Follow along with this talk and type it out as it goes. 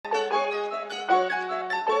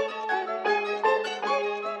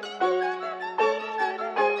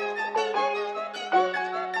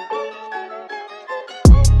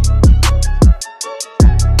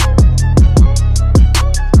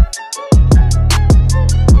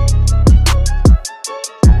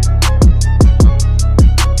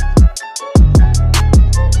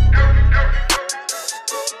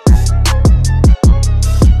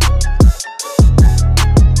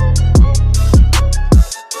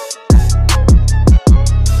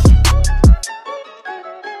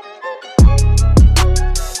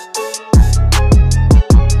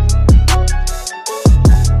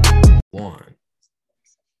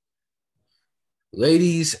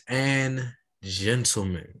Ladies and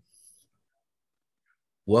gentlemen,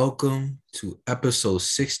 welcome to episode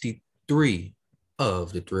 63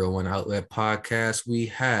 of the 301 Outlet Podcast. We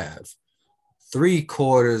have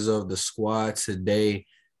three-quarters of the squad today.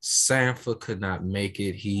 Sanford could not make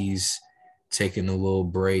it. He's taking a little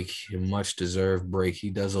break, a much-deserved break.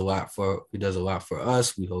 He does a lot for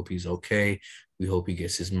us. We hope he's okay. We hope he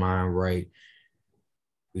gets his mind right.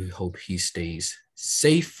 We hope he stays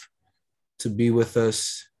safe to be with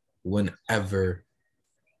us whenever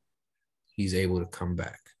he's able to come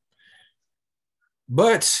back.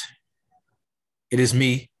 But it is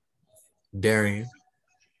me, Darian.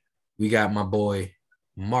 We got my boy,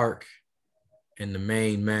 Mark, and the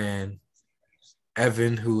main man,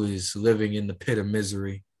 Evan, who is living in the pit of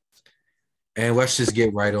misery. And let's just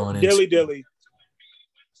get right on into Dilly.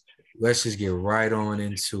 Let's just get right on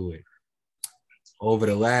into it. Over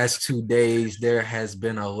the last 2 days, there has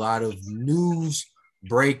been a lot of news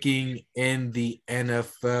breaking in the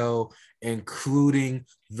NFL, including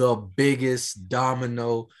the biggest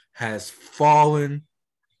domino has fallen.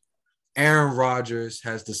 Aaron Rodgers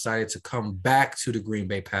has decided to come back to the Green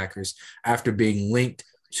Bay Packers after being linked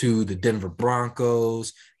to the Denver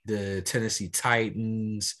Broncos, the Tennessee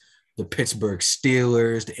Titans, the Pittsburgh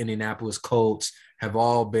Steelers, the Indianapolis Colts have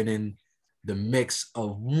all been in the mix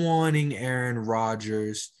of wanting Aaron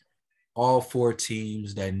Rodgers. All four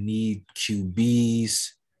teams that need QBs.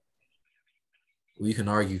 We can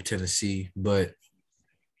argue Tennessee, but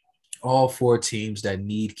all four teams that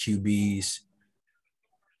need QBs.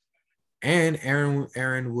 And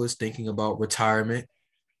Aaron was thinking about retirement,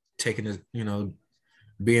 being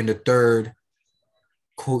the third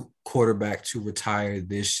quarterback to retire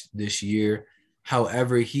this year.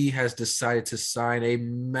 However, he has decided to sign a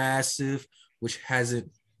massive, which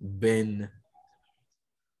hasn't been,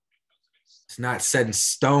 it's not set in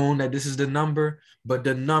stone that this is the number, but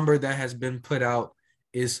the number that has been put out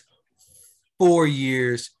is 4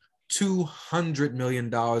 years, $200 million,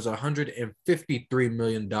 $153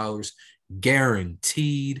 million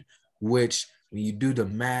guaranteed, which when you do the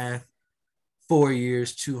math, 4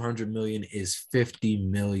 years, $200 million is $50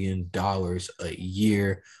 million a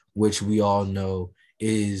year, which we all know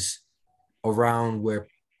is around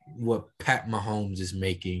what Pat Mahomes is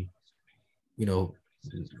making,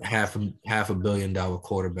 half a billion dollar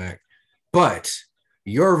quarterback. But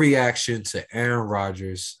your reaction to Aaron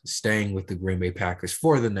Rodgers staying with the Green Bay Packers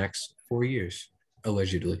for the next 4 years,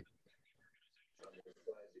 allegedly?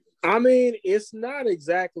 I mean, it's not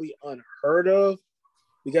exactly unheard of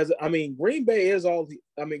because Green Bay is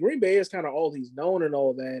kind of all he's known and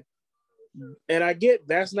all that. And I get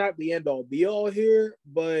that's not the end all be all here,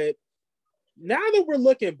 but now that we're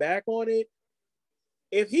looking back on it,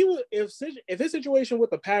 if his situation with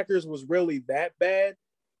the Packers was really that bad,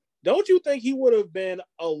 don't you think he would have been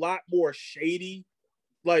a lot more shady,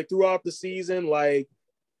 like throughout the season, like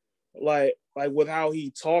with how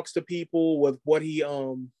he talks to people, with what he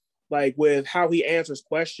with how he answers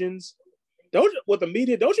questions? With the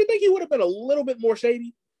media, don't you think he would have been a little bit more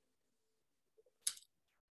shady?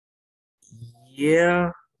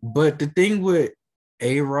 Yeah, but the thing with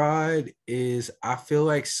A-Rod is I feel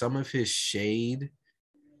like some of his shade,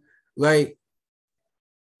 like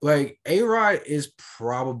A-Rod is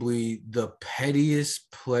probably the pettiest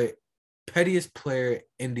player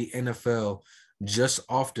in the NFL just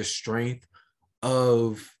off the strength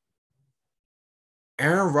of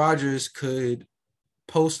Aaron Rodgers could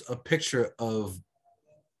post a picture of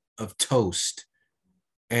toast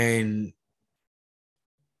and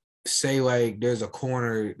say like there's a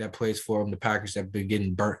corner that plays for him, the Packers that have been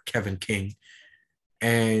getting burnt, Kevin King,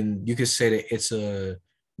 and you could say that it's a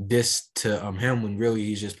diss to him when really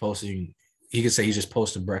he could say he's just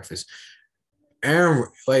posting breakfast. Aaron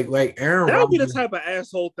that would be the type of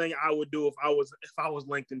asshole thing I would do if I was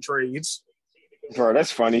linked in trades. Bro,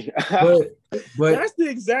 that's funny. but that's the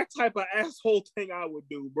exact type of asshole thing I would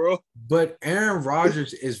do, bro. But Aaron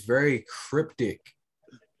Rodgers is very cryptic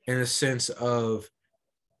in a sense of,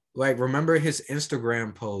 like, remember his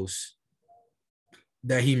Instagram post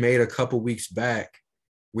that he made a couple weeks back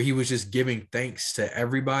where he was just giving thanks to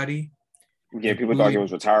everybody? Yeah, people thought he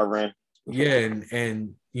was retiring. Yeah,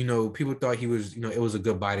 and people thought he was, it was a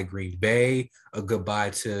goodbye to Green Bay, a goodbye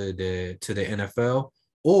to the NFL,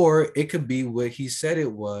 or it could be what he said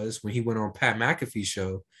it was when he went on Pat McAfee's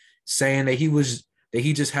show, saying that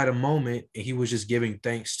he just had a moment and he was just giving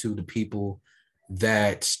thanks to the people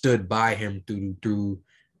that stood by him through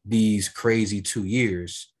these crazy 2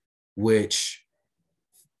 years, which,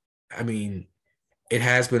 I mean,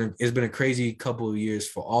 it's been a crazy couple of years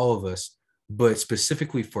for all of us, but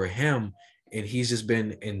specifically for him, and he's just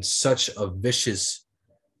been in such a vicious.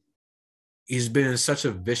 He's been in such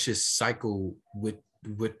a vicious cycle with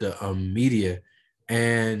the media,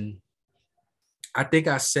 and I think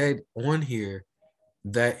I said on here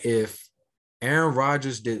that if Aaron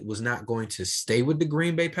Rodgers was not going to stay with the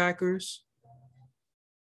Green Bay Packers,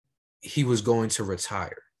 he was going to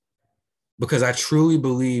retire. Because I truly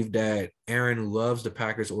believe that Aaron loves the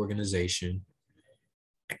Packers organization,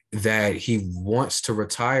 that he wants to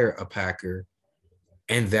retire a Packer,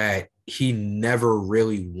 and that he never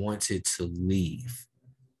really wanted to leave.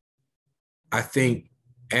 I think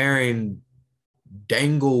Aaron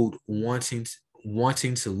dangled wanting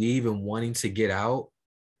to leave and wanting to get out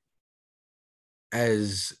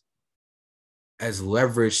as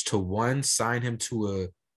leverage to, one, sign him to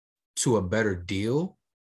a better deal,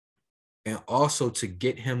 and also to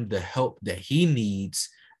get him the help that he needs,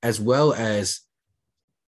 as well as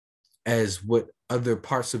what other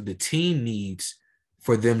parts of the team needs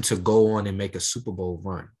for them to go on and make a Super Bowl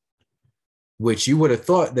run. Which you would have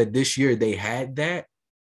thought that this year they had that,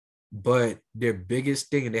 but their biggest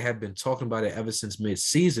thing, and they have been talking about it ever since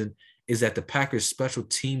mid-season, is that the Packers special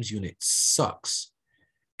teams unit sucks.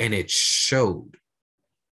 And it showed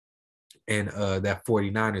in that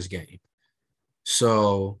 49ers game.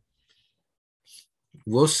 So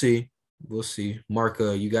we'll see. Mark,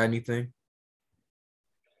 you got anything?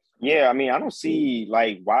 Yeah, I mean, I don't see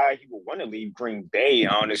like why he would want to leave Green Bay,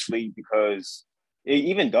 honestly, because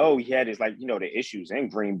even though he had his the issues in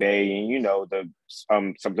Green Bay and the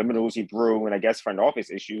subliminals he threw and I guess front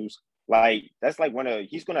office issues, that's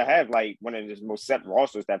he's gonna have one of his most set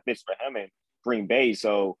rosters that fits for him in Green Bay.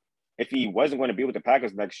 So if he wasn't going to be with the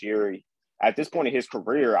Packers next year, at this point in his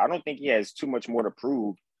career, I don't think he has too much more to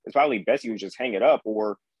prove. It's probably best he would just hang it up,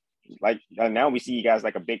 or now we see guys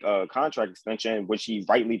like a big contract extension, which he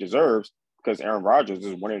rightly deserves because Aaron Rodgers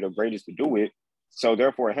is one of the greatest to do it. So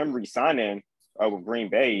therefore, him re-signing with Green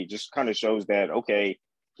Bay just kind of shows that, okay,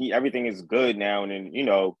 everything is good now, and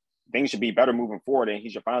then things should be better moving forward, and he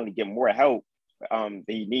should finally get more help that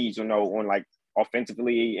he needs, on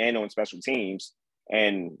offensively and on special teams.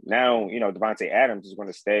 And now Devontae Adams is going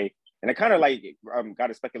to stay, and it kind of got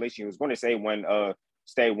a speculation he was going to say when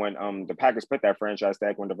the Packers put that franchise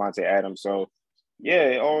tag on Devontae Adams. So yeah,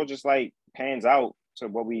 it all just pans out to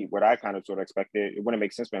what I kind of sort of expected. It wouldn't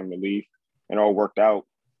make sense for him to leave, and all worked out.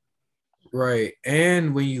 Right.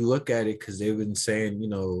 And when you look at it, because they've been saying,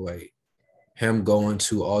 him going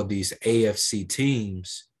to all these AFC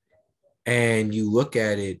teams, and you look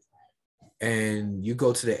at it and you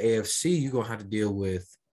go to the AFC, you're going to have to deal with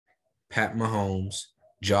Pat Mahomes,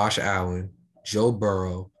 Josh Allen, Joe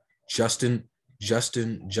Burrow, Justin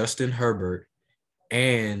Herbert,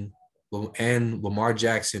 and Lamar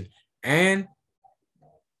Jackson. And,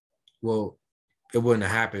 well, it wouldn't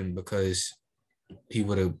have happened because he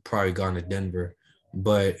would have probably gone to Denver.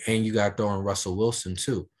 And you got throwing Russell Wilson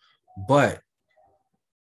too. But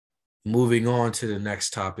moving on to the next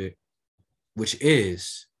topic, which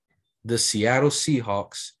is the Seattle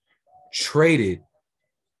Seahawks traded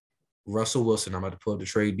Russell Wilson. I'm about to pull up the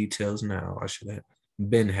trade details now. I should have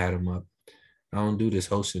had him up. I don't do this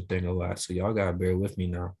hosting thing a lot, so y'all gotta bear with me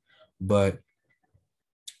now. But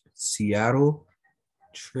Seattle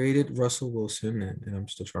traded Russell Wilson, and I'm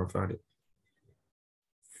still trying to find it.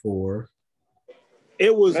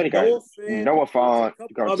 It was Noah Fant,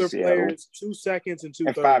 other players, 2 seconds and 2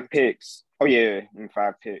 and thirds. 5 picks. Oh yeah, and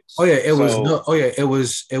 5 picks. Oh yeah, it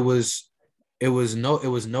was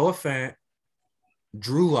Noah Fant,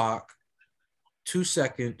 Drew Lock, 2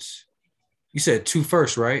 seconds. You said 2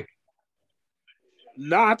 first, right?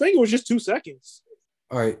 Nah, I think it was just 2 seconds.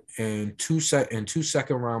 All right, and 2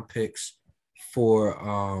 second round picks for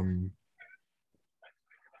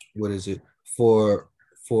what is it? For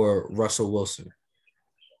Russell Wilson.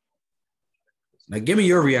 Now, give me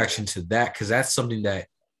your reaction to that, because that's something that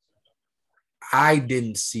I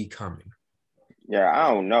didn't see coming. Yeah,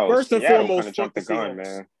 I don't know. First and Seattle foremost, kind of jumped the gun,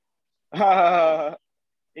 man.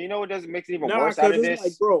 You know what doesn't make it even worse out of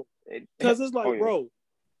this? Bro,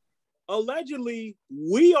 allegedly,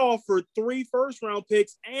 we offered 3 first-round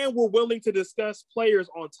picks and we're willing to discuss players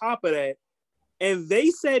on top of that. And they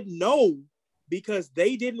said no because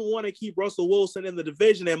they didn't want to keep Russell Wilson in the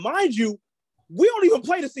division. And mind you, we don't even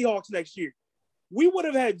play the Seahawks next year. We would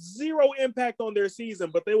have had 0 impact on their season,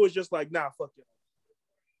 but they was just like, nah, fuck it.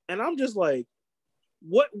 And I'm just like,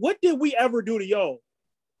 what did we ever do to y'all?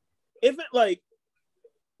 If it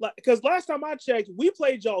because last time I checked, we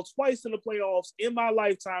played y'all twice in the playoffs in my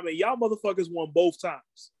lifetime, and y'all motherfuckers won both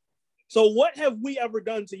times. So what have we ever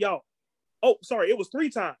done to y'all? Oh, sorry, it was 3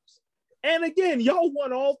 times. And again, y'all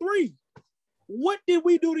won all 3. what did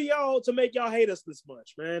we do to y'all to make y'all hate us this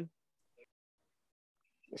much, man?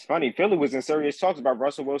 It's funny. Philly was in serious talks about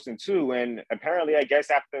Russell Wilson too, and apparently, I guess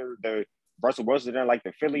after the Russell Wilson didn't like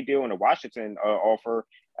the Philly deal and the Washington offer,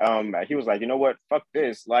 he was like, you know what, fuck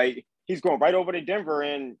this. Like he's going right over to Denver,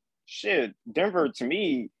 and shit, Denver to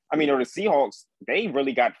me, I mean, or the Seahawks, they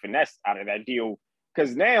really got finessed out of that deal.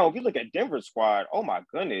 Because now, if you look at Denver's squad, oh my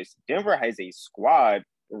goodness, Denver has a squad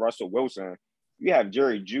with Russell Wilson. You have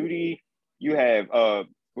Jerry Jeudy, you have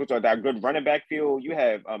what's that good running back field, you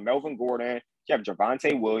have Melvin Gordon. You have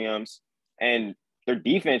Javonte Williams, and their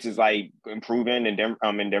defense is like improving in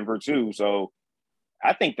Denver too. So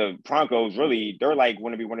I think the Broncos really, they're like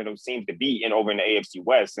going to be one of those teams to beat in over in the AFC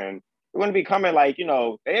West, and they're going to be coming like, you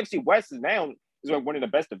know, the AFC West is like one of the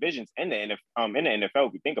best divisions in the NFL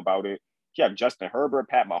if you think about it. You have Justin Herbert,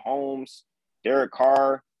 Pat Mahomes, Derek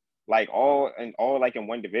Carr, like all like in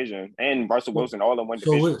one division, and Russell Wilson all in one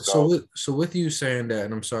division. So with you saying that,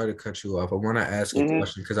 and I'm sorry to cut you off, I want to ask a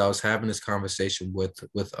question because I was having this conversation with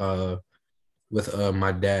my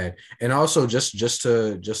dad, and also just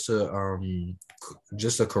a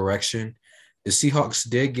correction. The Seahawks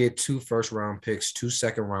did get 2 first-round picks, 2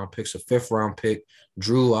 second-round picks, a 5th-round pick,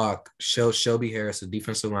 Drew Lock, Shelby Harris, a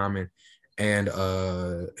defensive lineman, and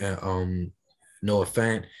Noah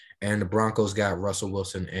Fant. And the Broncos got Russell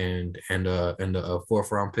Wilson and a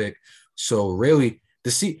 4th-round pick. So really,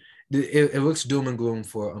 it looks doom and gloom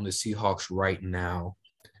for the Seahawks right now.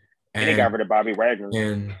 And they got rid of Bobby Wagner.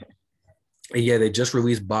 And yeah, they just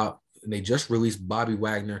released Bobby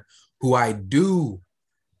Wagner, who I do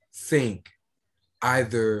think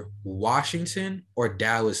either Washington or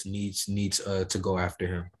Dallas needs to go after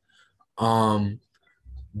him.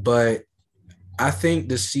 But I think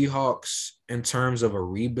the Seahawks, in terms of a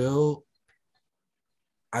rebuild,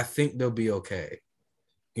 I think they'll be okay.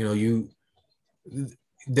 You know,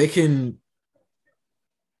 they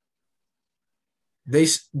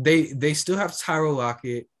still have Tyler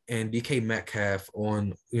Lockett and DK Metcalf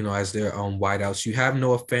on, you know, as their wideouts. You have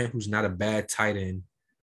Noah Fant, who's not a bad tight end.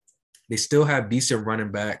 They still have decent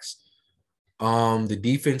running backs. The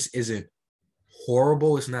defense isn't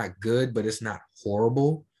horrible. It's not good, but it's not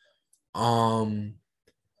horrible.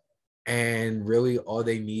 And really all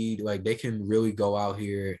they need, like they can really go out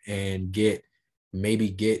here and get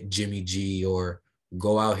Jimmy G, or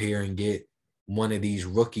go out here and get one of these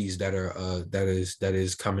rookies that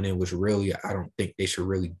is coming in, which really I don't think they should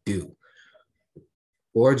really do.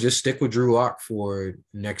 Or just stick with Drew Lock for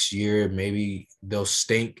next year. Maybe they'll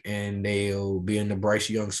stink and they'll be in the Bryce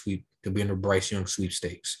Young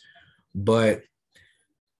sweepstakes. But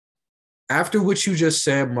after what you just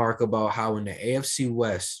said, Mark, about how in the AFC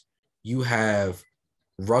West you have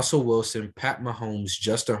Russell Wilson, Pat Mahomes,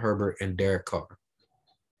 Justin Herbert, and Derek Carr.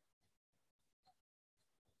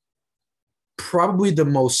 Probably the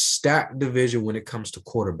most stacked division when it comes to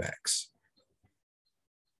quarterbacks.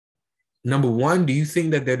 Number one, do you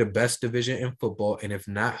think that they're the best division in football? And if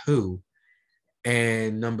not, who?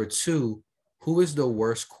 And number two, who is the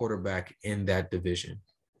worst quarterback in that division?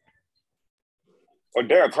 Well,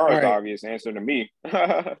 Derek Carr is the obvious answer to me.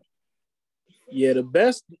 Yeah,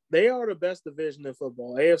 they are the best division in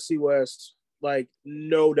football. AFC West, like,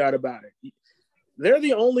 no doubt about it. They're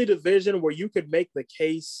the only division where you could make the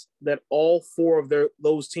case that all 4 of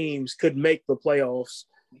those teams could make the playoffs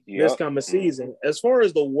this coming season. As far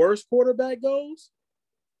as the worst quarterback goes,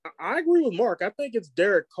 I agree with Mark. I think it's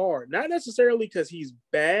Derek Carr. Not necessarily because he's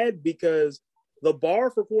bad, because the bar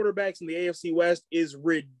for quarterbacks in the AFC West is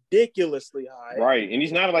ridiculously high. Right, and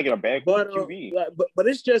he's not like a bad QB. But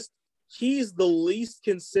it's just he's the least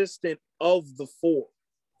consistent of the 4.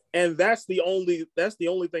 And that's the only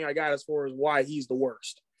thing I got as far as why he's the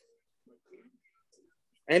worst.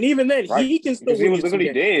 And even then, he can still win. Look what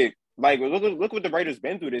he did. Like, look what the Raiders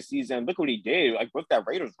been through this season. Look what he did. Like, with that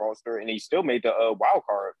Raiders roster, and he still made the wild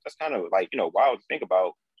card. That's kind of like, you know, wild to think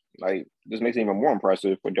about. Like, this makes it even more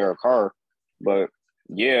impressive for Derek Carr. But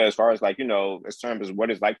yeah, as far as like, you know, in terms of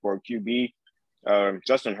what it's like for a QB,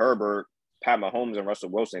 Justin Herbert, Pat Mahomes, and Russell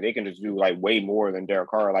Wilson, they can just do like way more than Derek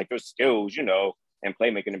Carr. Like, their skills, you know, and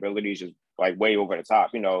playmaking abilities just like way over the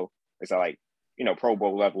top. You know, it's like, you know, Pro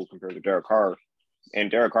Bowl level compared to Derek Carr.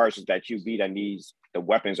 And Derek Carr is just that QB that needs the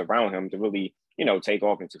weapons around him to really, you know, take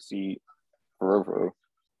off and succeed for real.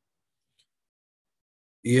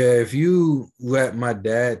 Yeah, if you let my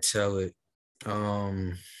dad tell it,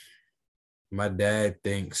 my dad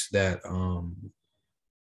thinks that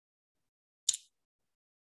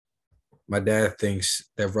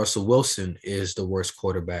Russell Wilson is the worst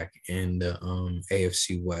quarterback in the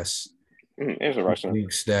AFC West. Interesting. He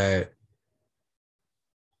thinks that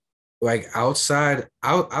like outside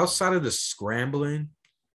of the scrambling,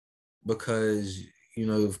 because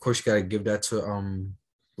of course you gotta give that to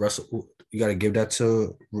Russell. You gotta give that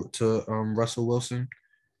to Russell Wilson.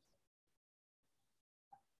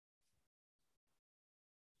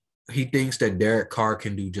 He thinks that Derek Carr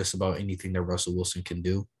can do just about anything that Russell Wilson can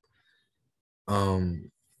do.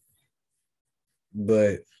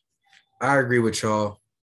 But I agree with y'all.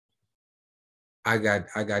 I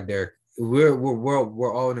got Derek.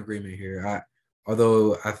 We're all in agreement here.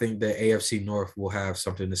 Although I think the AFC North will have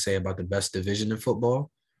something to say about the best division in football.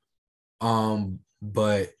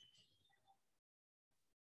 But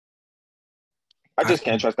I just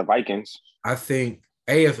can't trust the Vikings. I think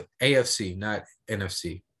AFC, not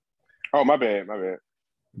NFC. Oh, my bad, my bad.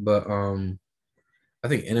 But I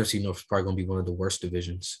think NFC North is probably gonna be one of the worst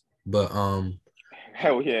divisions. But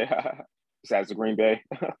Hell yeah. Besides the Green Bay.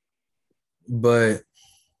 but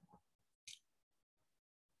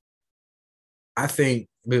I think,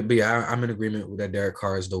 but yeah, I'm in agreement with that. Derek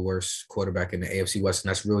Carr is the worst quarterback in the AFC West, and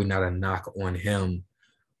that's really not a knock on him.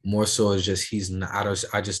 More so, it's just he's not.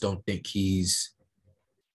 I just don't think he's.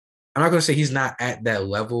 I'm not gonna say he's not at that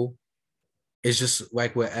level. It's just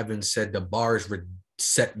like what Evan said. The bar is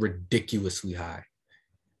set ridiculously high,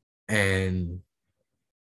 and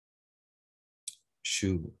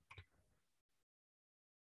shoot,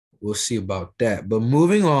 we'll see about that. But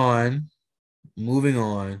moving on.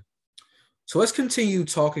 So let's continue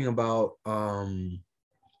talking about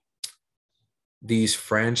these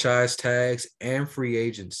franchise tags and free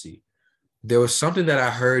agency. There was something that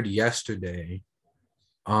I heard yesterday.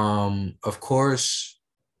 Of course,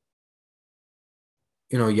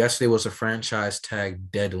 yesterday was a franchise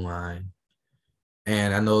tag deadline.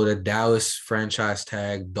 And I know the Dallas franchise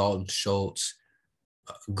tag Dalton Schultz,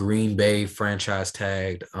 Green Bay franchise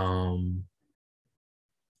tagged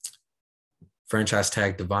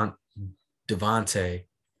Devontae.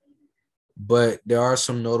 But there are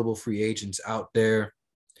some notable free agents out there.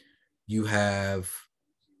 You have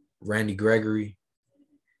Randy Gregory,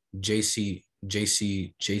 JC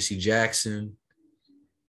Jackson.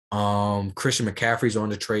 Christian McCaffrey's on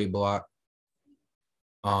the trade block.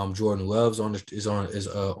 Jordan Love's on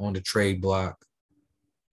the trade block.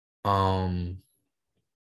 I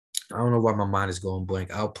don't know why my mind is going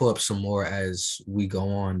blank. I'll pull up some more as we go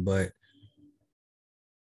on, but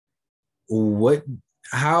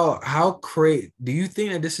how crazy do you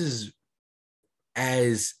think that this is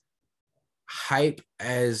as hype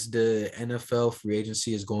as the NFL free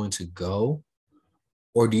agency is going to go?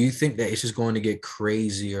 Or do you think that it's just going to get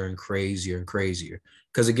crazier and crazier and crazier?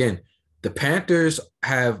 Because again, the Panthers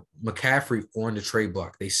have McCaffrey on the trade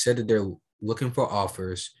block. They said that they're looking for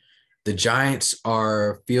offers. The Giants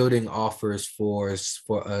are fielding offers for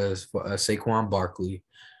Saquon Barkley.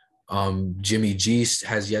 Jimmy G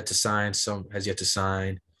has yet to sign. You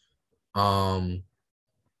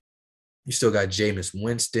still got Jameis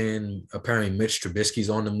Winston. Apparently, Mitch Trubisky's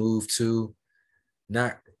on the move too.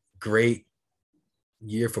 Not great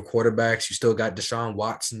year for quarterbacks. You still got Deshaun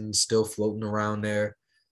Watson still floating around there.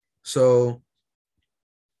 So,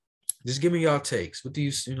 just give me y'all takes. What do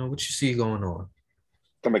you see going on?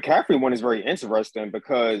 The McCaffrey one is very interesting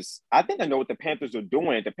because I think I know what the Panthers are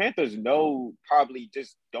doing. The Panthers probably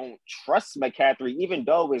just don't trust McCaffrey, even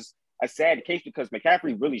though it's a sad case because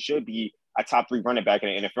McCaffrey really should be a top 3 running back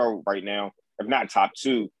in the NFL right now, if not top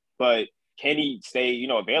 2. But can he stay,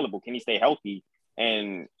 available? Can he stay healthy?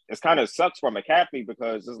 And it's kind of sucks for McCaffrey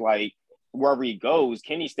because it's like wherever he goes,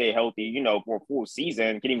 can he stay healthy, for a full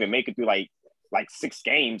season? Can he even make it through like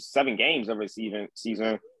 7 games of a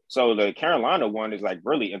season? So the Carolina one is like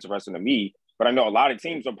really interesting to me, but I know a lot of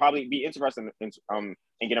teams will probably be interested in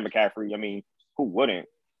getting McCaffrey. I mean, who wouldn't?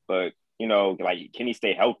 But like, can he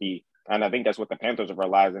stay healthy? And I think that's what the Panthers are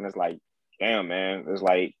realizing. It's like, damn, man, it's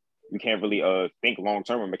like you can't really think long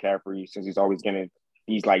term with McCaffrey since he's always getting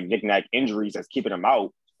these like knick-knack injuries that's keeping him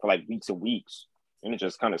out for like weeks and weeks, and it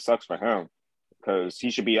just kind of sucks for him because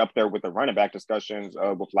he should be up there with the running back discussions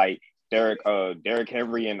with like Derrick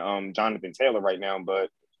Henry and Jonathan Taylor right now, but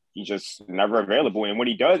he's just never available. And when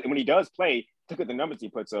he does play, look at the numbers he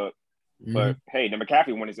puts up. Mm-hmm. But hey, the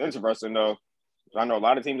McCaffrey one is interesting though. I know a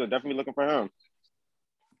lot of teams are definitely looking for him.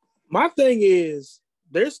 My thing is,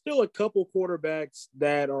 there's still a couple quarterbacks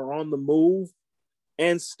that are on the move,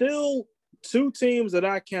 and still 2 teams that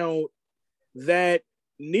I count that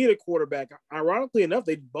need a quarterback. Ironically enough,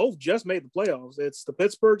 they both just made the playoffs. It's the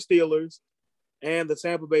Pittsburgh Steelers and the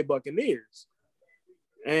Tampa Bay Buccaneers.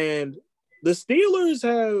 And the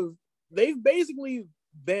Steelers they've basically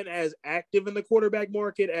been as active in the quarterback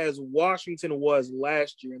market as Washington was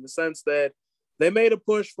last year, in the sense that they made a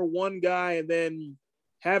push for one guy and then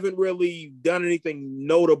haven't really done anything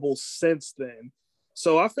notable since then.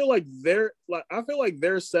 So I feel like they're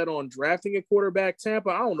set on drafting a quarterback. Tampa,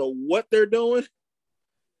 I don't know what they're doing,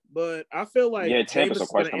 but I feel like Tampa's a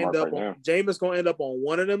question mark right now. Jameis going to end up on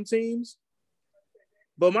one of them teams.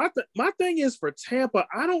 But my thing is for Tampa,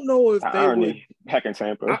 I don't know if they would heck in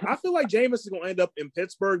Tampa. I feel like Jameis is going to end up in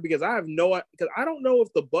Pittsburgh because I don't know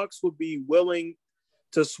if the Bucs would be willing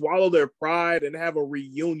to swallow their pride and have a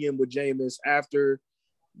reunion with Jameis after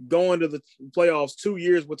going to the playoffs 2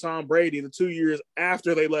 years with Tom Brady, the 2 years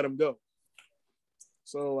after they let him go.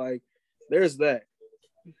 So like, there's that.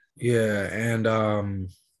 Yeah, and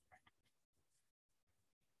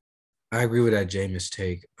I agree with that Jameis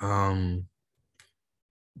take.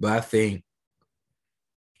 But I think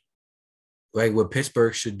like what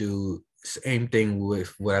Pittsburgh should do, same thing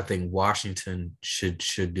with what I think Washington should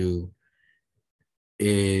do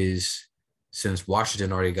is, since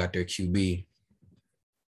Washington already got their QB,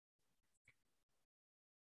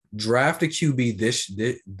 draft a QB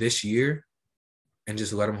this year and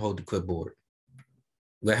just let him hold the clipboard.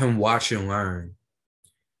 Let him watch and learn.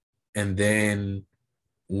 And then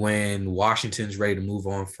when Washington's ready to move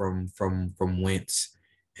on from Wentz,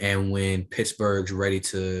 and when Pittsburgh's ready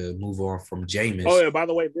to move on from Jameis. Oh, yeah, by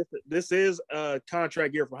the way, this is a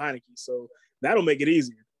contract year for Heineke, so that'll make it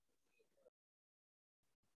easier.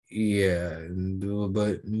 Yeah,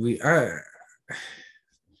 but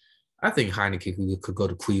I think Heineke could go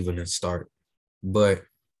to Cleveland and start. But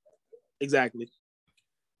exactly.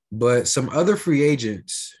 But some other free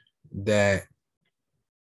agents that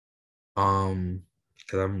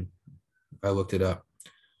because I looked it up.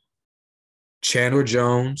 Chandler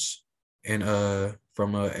Jones and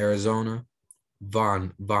from Arizona,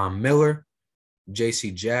 Von Miller,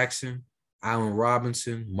 J.C. Jackson, Allen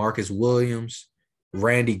Robinson, Marcus Williams,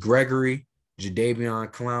 Randy Gregory,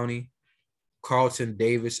 Jadeveon Clowney, Carlton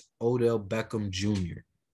Davis, Odell Beckham Jr.,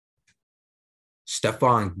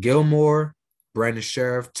 Stephon Gilmore, Brandon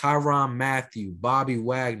Sheriff, Tyrann Mathieu, Bobby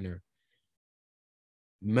Wagner,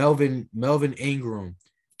 Melvin Ingram,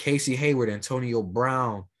 Casey Hayward, Antonio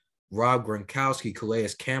Brown, Rob Gronkowski, Calais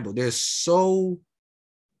Campbell. There's so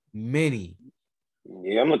many.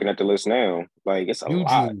 Yeah, I'm looking at the list now. Like, it's a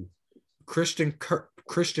lot. Christian Kyle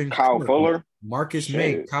Kirk, Fuller, Marcus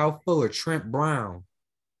May, Kyle Fuller, Trent Brown,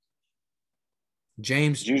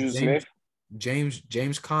 James Conner,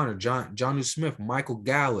 Jonnu Smith, Michael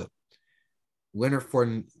Gallup, Leonard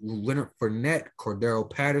Fournette, Cordero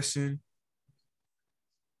Patterson.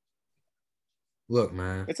 Look,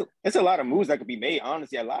 man, it's a lot of moves that could be made.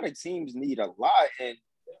 Honestly, a lot of teams need a lot, and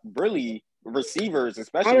really receivers,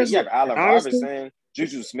 especially when you have Allen Robinson,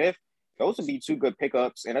 Juju Smith. Those would be two good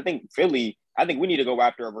pickups. And I think Philly, we need to go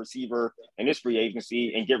after a receiver in this free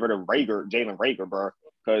agency and get rid of Jalen Reagor, bro.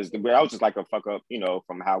 Because that was just like a fuck up,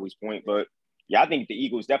 from Howie's point. But yeah, I think the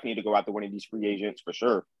Eagles definitely need to go after one of these free agents for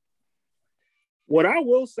sure. What I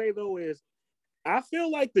will say though is, I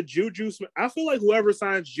feel like whoever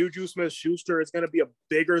signs Juju Smith-Schuster is going to be a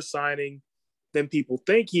bigger signing than people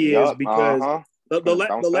think he is, because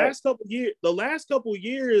the last couple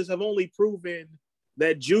years have only proven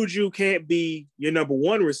that Juju can't be your number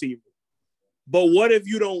one receiver. But what if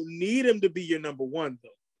you don't need him to be your number one though?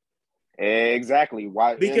 Exactly.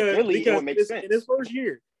 Why? Because it would make sense. In his first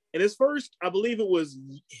year, I believe it was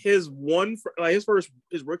his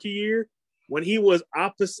rookie year, when he was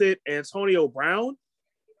opposite Antonio Brown,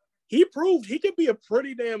 he proved he could be a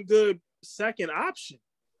pretty damn good second option.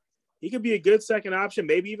 He could be a good second option,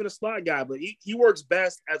 maybe even a slot guy, but he works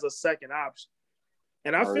best as a second option.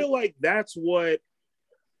 And I feel like that's what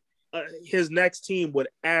his next team would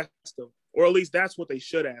ask him, or at least that's what they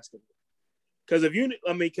should ask him. Because if you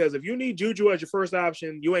need Juju as your first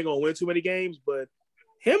option, you ain't gonna win too many games. But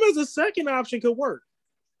him as a second option could work.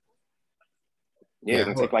 Yeah,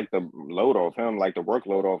 it'll take like the load off him, like the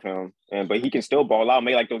workload off him, but he can still ball out,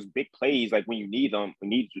 make like those big plays, like when you need them,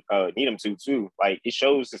 need him to too. Like it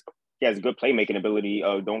shows he has good playmaking ability.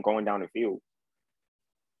 Don't going down the field.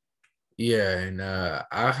 Yeah, and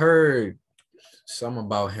I heard some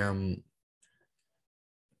about him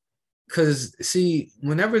because see,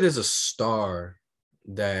 whenever there's a star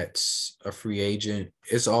that's a free agent,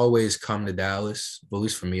 it's always come to Dallas. At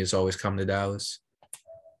least for me, it's always come to Dallas.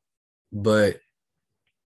 But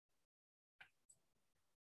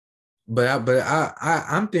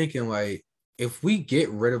I'm thinking, like, if we get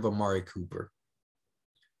rid of Amari Cooper,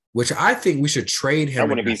 which I think we should trade him. That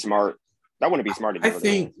wouldn't be smart. I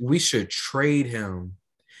think we should trade him.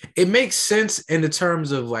 It makes sense in the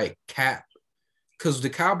terms of like cap, because the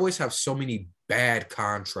Cowboys have so many bad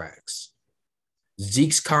contracts.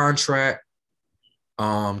 Zeke's contract,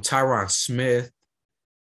 Tyron Smith,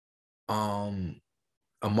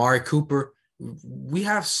 Amari Cooper. We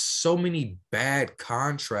have so many bad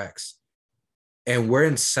contracts, and we're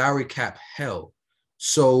in salary cap hell.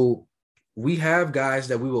 So we have guys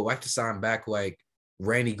that we would like to sign back, like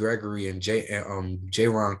Randy Gregory and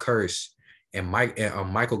Jaron Curse and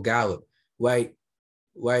Michael Gallup. Like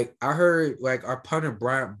I heard, like our punter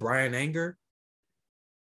Brian Anger,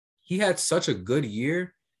 he had such a good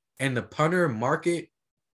year, and the punter market,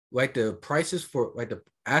 like the prices for like the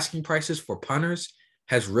asking prices for punters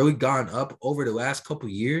has really gone up over the last couple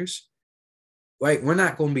of years. Like we're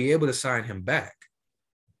not going to be able to sign him back.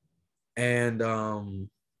 And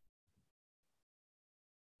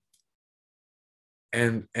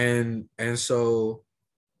so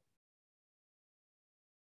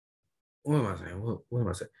what am I saying? What am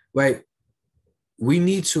I saying? Like we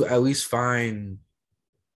need to at least find,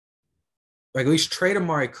 like, at least trade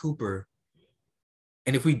Amari Cooper.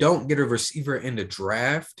 And if we don't get a receiver in the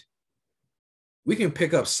draft, we can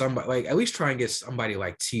pick up somebody, like at least try and get somebody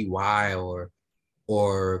like Ty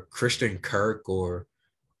or Christian Kirk or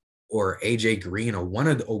AJ Green or one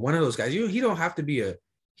of those guys. He don't have to be a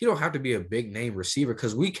big name receiver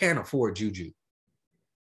because we can't afford Juju.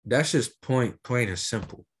 That's just plain and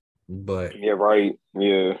simple. But yeah, right.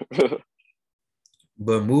 Yeah.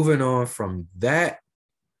 but moving on from that,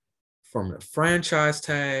 from the franchise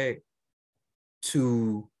tag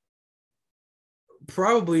to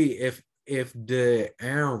probably if the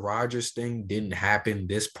Aaron Rodgers thing didn't happen,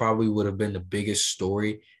 this probably would have been the biggest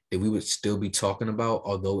story that we would still be talking about,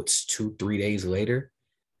 although it's 2-3 days later.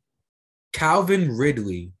 Calvin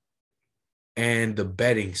Ridley and the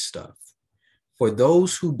betting stuff. For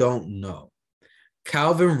those who don't know,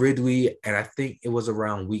 Calvin Ridley, and I think it was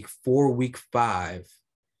around week 4, week 5,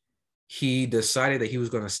 he decided that he was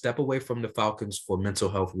going to step away from the Falcons for mental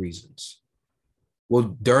health reasons.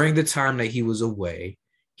 Well, during the time that he was away,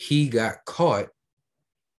 he got caught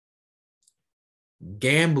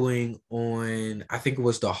gambling on, I think it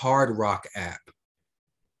was the Hard Rock app,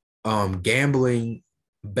 betting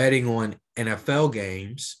on NFL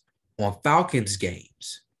games, on Falcons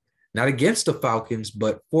games, not against the Falcons,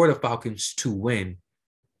 but for the Falcons to win,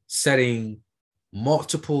 setting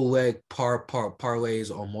multiple leg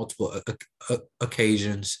parlays on multiple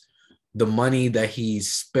occasions. The money that he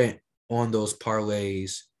spent on those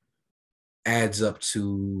parlays adds up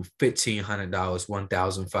to $1,500,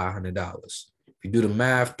 $1,500. If you do the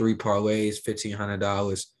math, 3 parlays,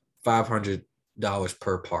 $1,500, $500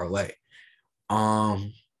 per parlay.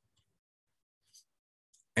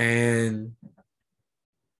 And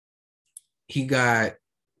he got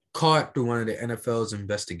caught through one of the NFL's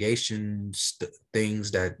investigations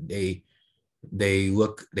things that they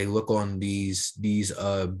look on these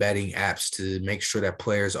betting apps to make sure that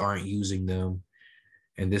players aren't using them,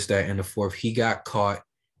 and this, that, and the fourth. He got caught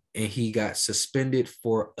and he got suspended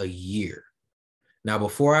for a year. Now,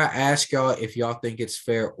 before I ask y'all if y'all think it's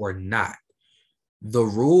fair or not, the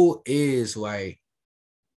rule is, like,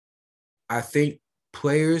 I think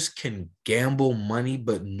players can gamble money,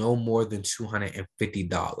 but no more than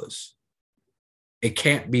 $250. It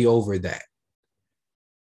can't be over that.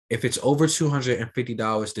 If it's over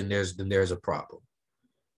 $250, then there's a problem.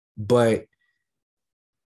 But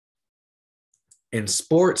in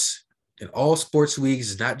sports, in all sports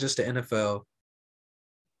leagues, not just the NFL,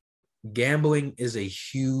 gambling is a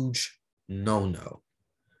huge no-no.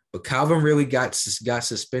 But Calvin really got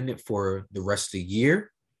suspended for the rest of the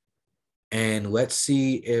year. And let's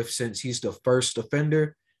see if, since he's the first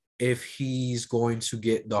offender, if he's going to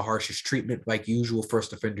get the harshest treatment like usual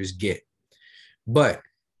first offenders get. But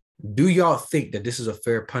do y'all think that this is a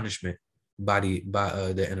fair punishment by the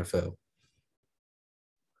NFL?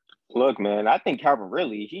 Look, man, I think Calvin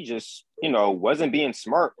really, he just, wasn't being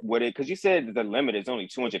smart with it, because you said the limit is only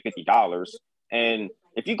 $250. And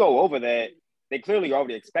if you go over that, they clearly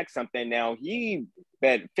already expect something. Now, he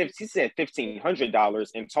said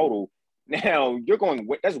 $1,500 in total. Now,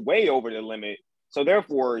 that's way over the limit. So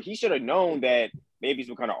therefore, he should have known that maybe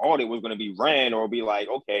some kind of audit was going to be ran, or be like,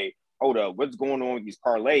 okay, hold up, what's going on with these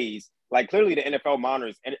parlays? Like, clearly the NFL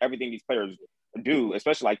monitors everything these players do,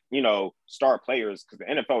 especially star players, because the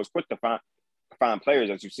NFL is quick to find players,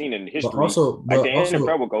 as you've seen in history. The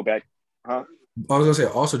NFL will go back. Huh? I was gonna say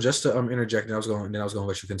also, just to interject, and I was going to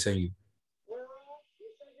let you continue.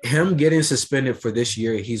 Him getting suspended for this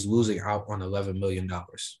year, he's losing out on $11 million.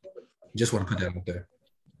 Just want to put that out there.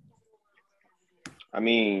 I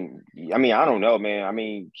mean, I don't know, man. I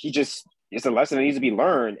mean, it's a lesson that needs to be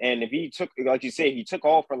learned. And if he took, like you said, he took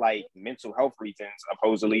off for like mental health reasons,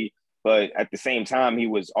 supposedly, but at the same time, he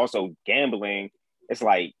was also gambling. It's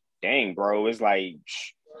like, dang, bro. It's like,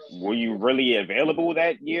 were you really available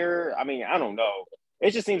that year? I mean, I don't know.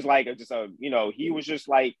 It just seems like he was just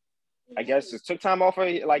like, I guess just took time off of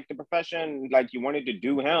like the profession, like he wanted to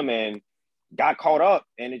do him and got caught up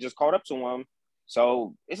and it just caught up to him.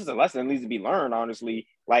 So this is a lesson that needs to be learned, honestly.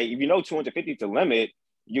 Like if you know 250 is the limit,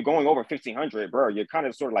 you're going over 1,500, bro. You're kind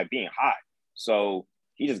of sort of like being hot. So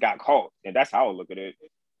he just got caught. And that's how I look at it.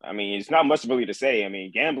 I mean, it's not much really to say. I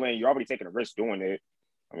mean, gambling, you're already taking a risk doing it.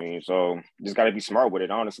 I mean, so you just got to be smart with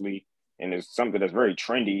it, honestly. And it's something that's very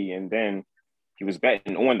trendy. And then he was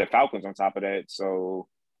betting on the Falcons on top of that. So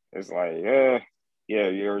it's like, yeah,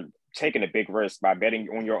 you're taking a big risk by betting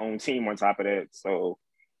on your own team on top of that. So,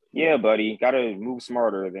 yeah, buddy, got to move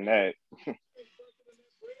smarter than that.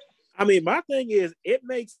 I mean, my thing is, it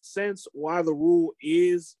makes sense why the rule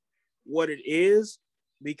is what it is,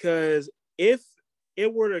 because if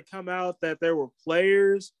it were to come out that there were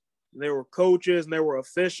players, there were coaches, and there were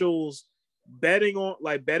officials betting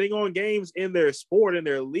on games in their sport, in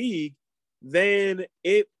their league, then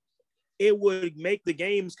it would make the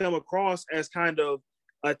games come across as kind of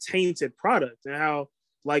a tainted product. And how,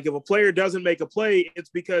 like, if a player doesn't make a play, it's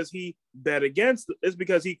because he bet against the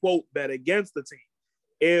team.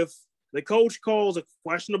 If the coach calls a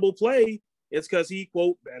questionable play, it's because he,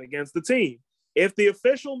 quote, bet against the team. If the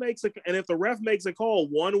official if the ref makes a call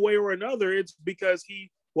one way or another, it's because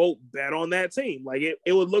he, quote, bet on that team. Like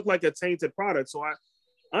it would look like a tainted product. So I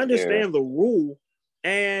understand the rule.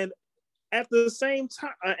 And at the same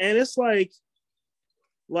time, and it's like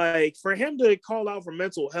for him to call out for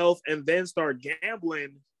mental health and then start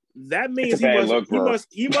gambling, that means he must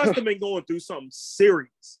have been going through something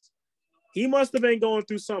serious. He must have been going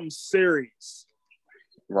through something serious.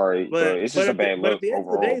 Right. But it's just a bad look at the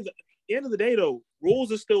end of the day, though,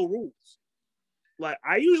 rules are still rules. Like,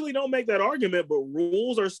 I usually don't make that argument, but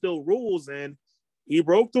rules are still rules, and he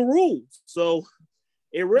broke the rules. So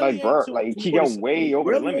it really he got way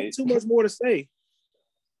over the limit. Ain't too much more to say.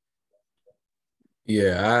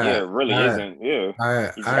 Yeah, it really isn't.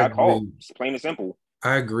 Yeah, he just got caught. It's plain and simple.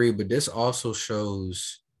 I agree, but this also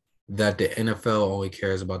shows that the NFL only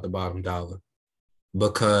cares about the bottom dollar,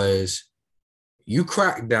 because you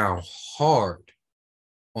crack down hard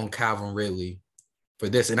on Calvin Ridley for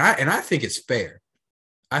this, and I think it's fair.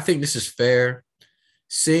 I think this is fair,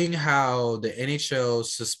 seeing how the NHL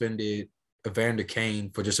suspended Evander Kane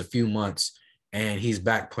for just a few months, and he's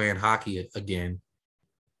back playing hockey again.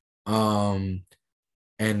 And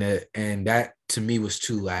that to me was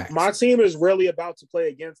too lax. My team is really about to play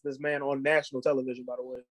against this man on national television, by the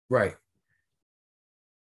way. Right.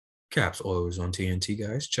 Caps Oilers on TNT,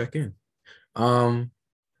 guys. Check in.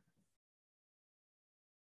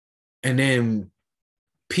 And then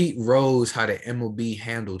Pete Rose, how the MLB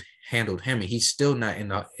handled him, and he's still not in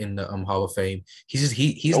the Hall of Fame. He's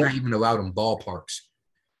not even allowed in ballparks.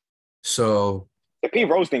 So the Pete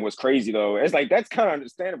Rose thing was crazy though. It's like that's kind of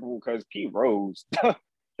understandable because Pete Rose,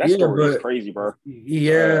 story is crazy, bro.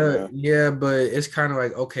 Yeah, but it's kind of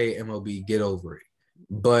like, okay, MLB, get over it.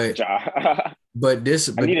 But I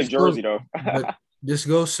need a jersey though. But this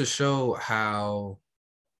goes to show how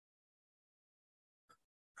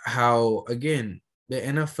again, the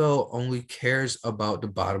NFL only cares about the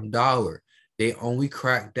bottom dollar. They only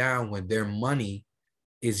crack down when their money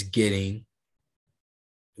is getting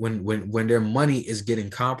when their money is getting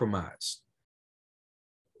compromised.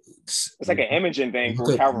 It's like an imaging thing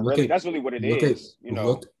for Calvin Ridley. That's really what it is.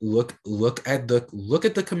 Look at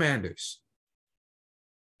the Commanders.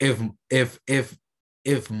 If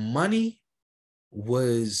money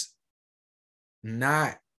was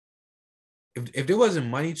not, if there wasn't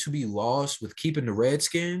money to be lost with keeping the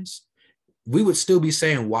Redskins, we would still be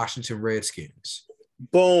saying Washington Redskins.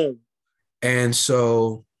 Boom. And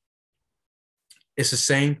so it's the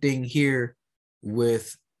same thing here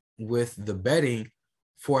with the betting,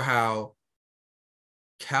 for how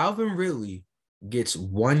Calvin Ridley gets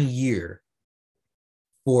 1 year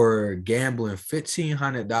for gambling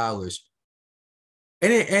 $1,500.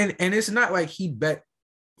 And it's not like he bet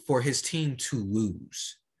for his team to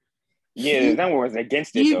lose. Yeah, that was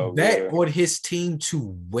against it though. He bet on his team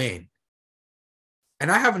to win.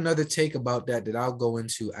 And I have another take about that I'll go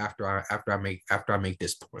into after I make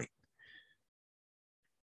this point.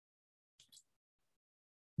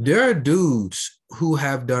 There are dudes who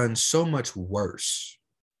have done so much worse.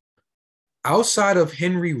 Outside of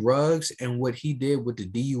Henry Ruggs and what he did with the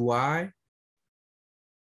DUI,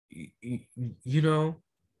 you know,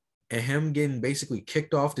 and him getting basically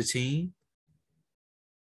kicked off the team,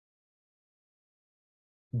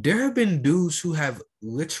 there have been dudes who have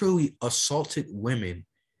literally assaulted women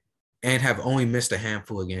and have only missed a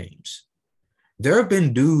handful of games. There have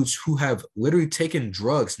been dudes who have literally taken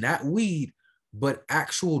drugs, not weed, but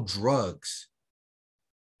actual drugs,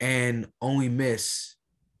 and only miss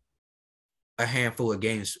a handful of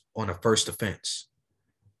games on a first offense.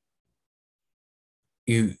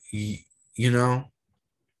 You know?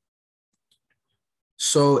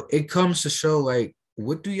 So it comes to show, like,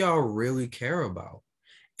 what do y'all really care about?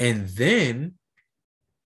 And then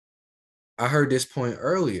I heard this point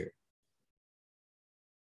earlier.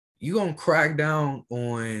 You gonna crack down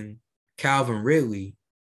on Calvin Ridley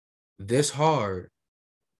this hard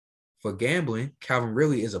for gambling. Calvin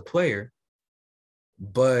Ridley is a player,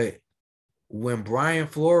 but when Brian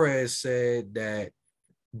Flores said that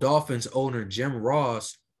Dolphins owner Jim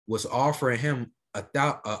Ross was offering him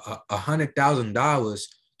 $100,000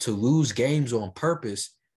 to lose games on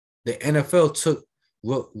purpose, the NFL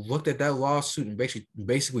looked at that lawsuit and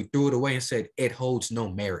basically threw it away and said it holds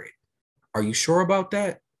no merit. Are you sure about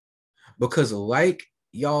that? Because like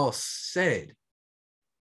y'all said,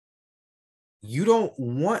 you don't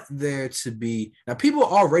want there to be, now people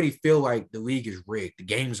already feel like the league is rigged, the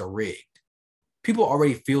games are rigged. People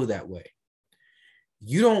already feel that way.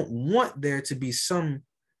 You don't want there to be some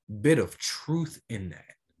bit of truth in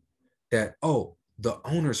that, oh, the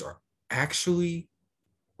owners are actually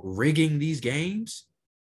rigging these games.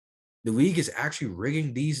 The league is actually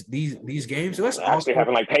rigging these games. So let's actually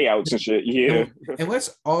having like payouts and shit. Yeah. And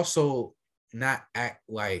let's also not act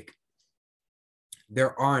like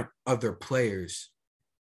there aren't other players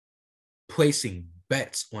placing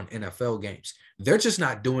bets on NFL games. They're just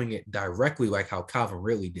not doing it directly like how Calvin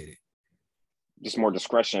Ridley did it. Just more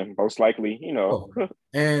discretion, most likely, you know.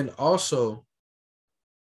 And also,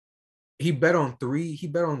 he bet on three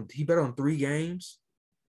games.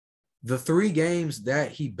 The 3 games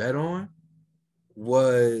that he bet on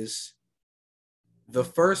was the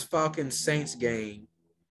first Falcons Saints game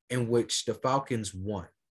in which the Falcons won.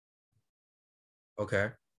 Okay.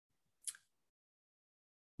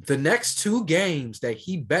 The next 2 games that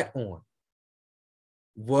he bet on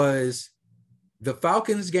was the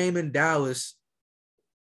Falcons game in Dallas,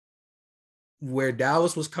 where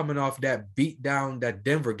Dallas was coming off that beat down that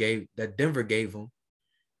Denver gave them.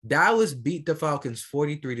 Dallas beat the Falcons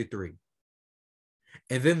 43-3.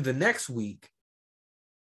 And then the next week,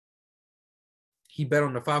 he bet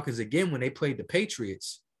on the Falcons again when they played the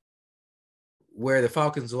Patriots, where the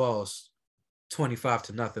Falcons lost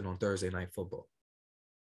 25-0 on Thursday Night Football.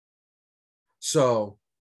 So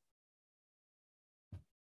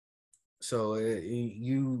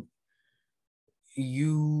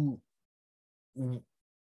you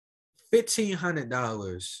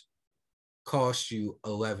 $1,500 cost you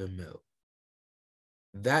 $11 million.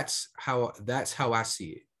 That's how I see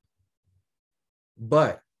it.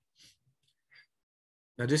 But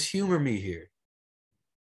now just humor me here.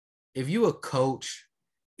 If you a coach,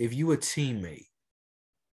 if you a teammate,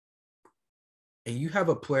 and you have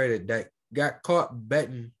a player that got caught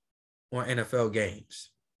betting on NFL games,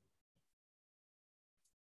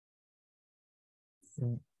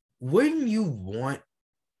 wouldn't you want,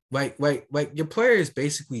 like your player is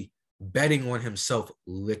basically betting on himself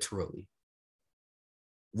literally,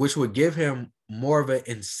 which would give him more of an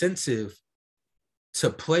incentive to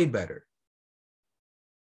play better.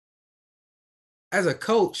 As a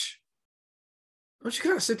coach, don't you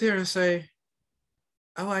kind of sit there and say,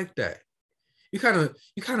 I like that. You kind of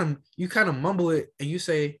mumble it and you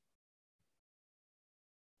say,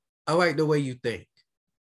 I like the way you think.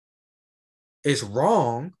 It's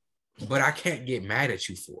wrong, but I can't get mad at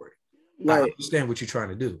you for it. Like, I understand what you're trying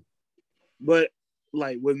to do. But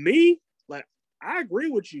like with me, like I agree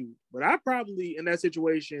with you, but I probably in that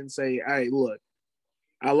situation say, hey, look,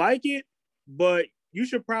 I like it, but you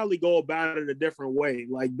should probably go about it a different way.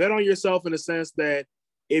 Like bet on yourself in the sense that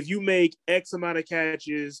if you make X amount of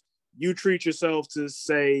catches, you treat yourself to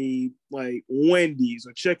say like Wendy's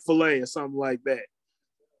or Chick-fil-A or something like that.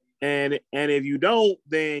 And if you don't,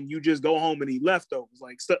 then you just go home and eat leftovers,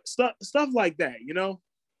 like stuff like that, you know?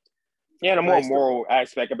 Yeah, a more moral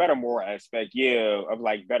aspect, a better moral aspect, yeah, of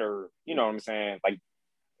like better, you know what I'm saying? Like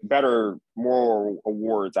better moral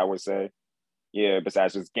awards, I would say. Yeah,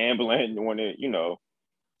 besides just gambling when it, you know.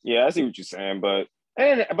 Yeah, I see what you're saying, but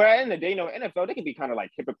at the end of the day, you know, NFL, they can be kind of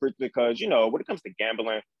like hypocrites because, you know, when it comes to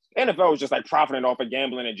gambling, NFL is just like profiting off of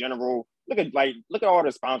gambling in general. Look at all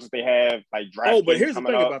the sponsors they have, like draft but here's the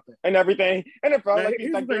thing about that and everything.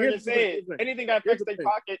 NFL, like Darian said, anything that affects their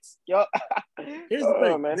pockets. Yo. Here's the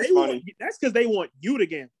thing. Man, it's funny. That's because they want you to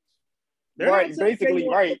gamble. They're right, basically,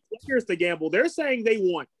 right. Players to gamble. They're saying they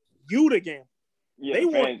want you to gamble. Yeah, they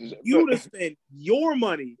want you to spend your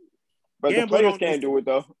money. But the players can't do it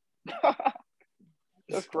though.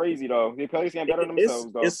 That's crazy though. The Pelicans can't better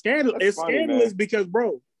themselves though. It's scandalous. It's funny, scandalous man. because,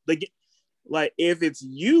 bro, like if it's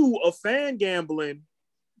you, a fan, gambling,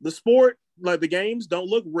 the sport, like the games don't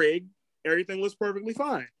look rigged. Everything looks perfectly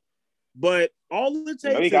fine. But all it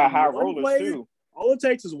takes You is got high one rollers player. too. All it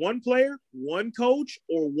takes is one player, one coach,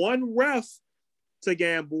 or one ref to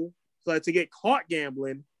gamble, like to get caught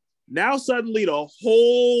gambling. Now suddenly the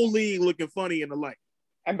whole league looking funny in the light.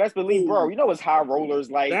 And best believe, bro, you know it's high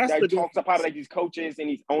rollers like That's that the talks about like these coaches and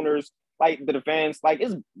these owners, like the fans, like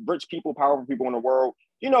it's rich people, powerful people in the world.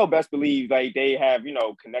 You know, best believe like they have,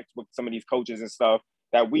 connect with some of these coaches and stuff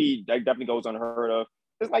that definitely goes unheard of.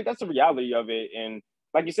 It's like that's the reality of it. And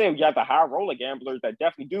like you said, you have the high roller gamblers that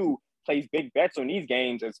definitely do place big bets on these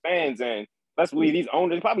games as fans. And let's believe these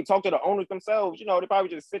owners probably talk to the owners themselves. They probably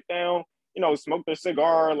just sit down, smoke their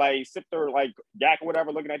cigar, like sip their like yak or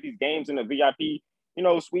whatever, looking at these games in the VIP,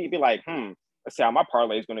 suite, be like, let's see how my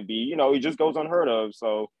parlay is going to be. It just goes unheard of.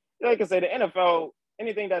 So, like I say, the NFL,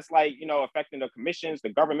 anything that's like, affecting the commissions, the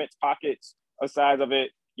government's pockets, aside of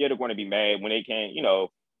it, yeah, they're going to be mad when they can't,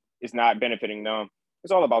 it's not benefiting them.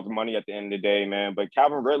 It's all about the money at the end of the day, man. But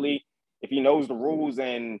Calvin Ridley, if he knows the rules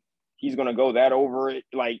and he's going to go that over it,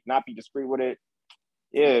 like not be discreet with it,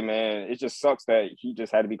 yeah, man, it just sucks that he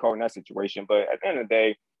just had to be caught in that situation. But at the end of the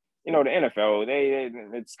day, the NFL,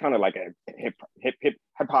 it's kind of like a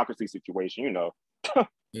hypocrisy situation,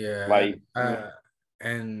 Yeah, like.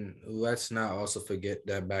 And let's not also forget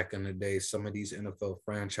that back in the day, some of these NFL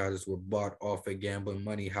franchises were bought off of gambling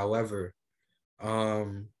money. However,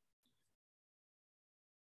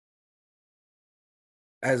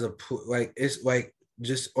 it's like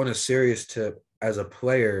just on a serious tip, as a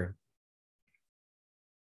player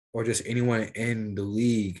or just anyone in the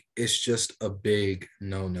league, it's just a big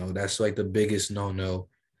no-no. That's like the biggest no-no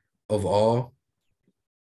of all.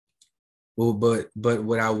 Well, but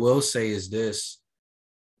what I will say is this,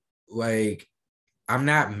 like, I'm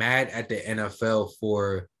not mad at the NFL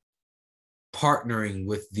for partnering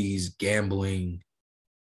with these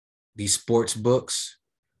sports books,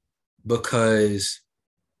 because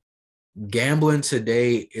gambling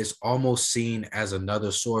today is almost seen as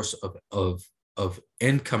another source of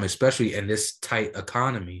income, especially in this tight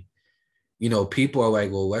economy. People are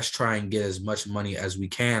like, well, let's try and get as much money as we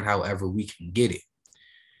can, however we can get it.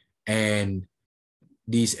 And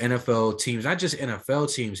these NFL teams, not just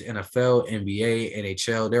NFL teams, NFL, NBA,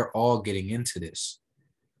 NHL, they're all getting into this.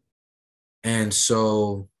 And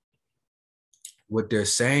so what they're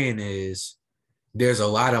saying is there's a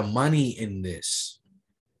lot of money in this.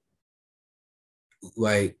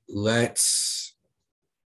 Like, let's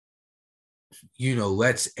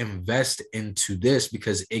invest into this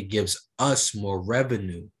because it gives us more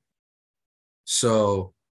revenue.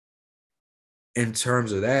 So in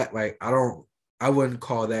terms of that, like, I wouldn't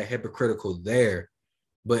call that hypocritical there,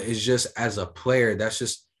 but it's just as a player, that's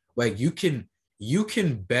just like, you can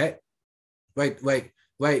bet like an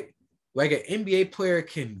NBA player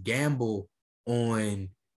can gamble on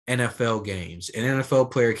NFL games. An NFL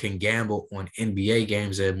player can gamble on NBA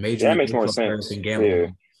games, and Major That League makes more Baseball players sense. can gamble Yeah.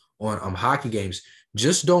 on hockey games.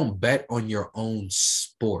 Just don't bet on your own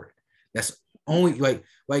sport. That's only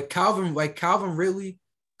like Calvin Ridley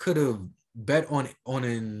could have bet on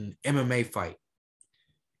an MMA fight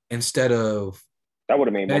instead of That would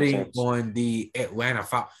have made more betting sense. on the Atlanta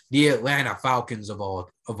Falcons of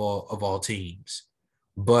all teams.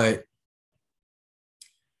 But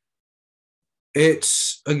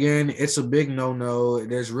it's a big no-no.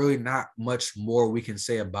 There's really not much more we can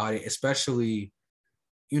say about it, especially,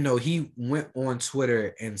 he went on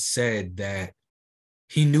Twitter and said that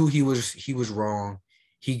he knew he was wrong.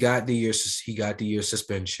 He got the year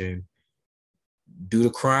suspension. Do the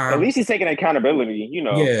crime. At least he's taking accountability,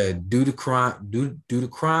 Yeah, do the crime, do the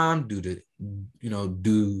crime, do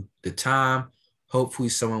the time. Hopefully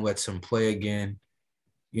someone lets him play again,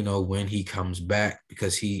 when he comes back,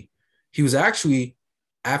 because he was actually,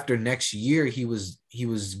 after next year, he was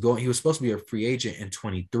supposed to be a free agent in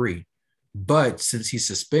 2023. But since he's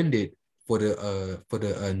suspended for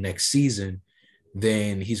the next season,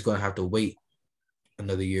 then he's going to have to wait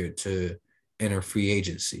another year to enter free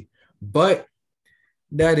agency. But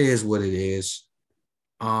that is what it is.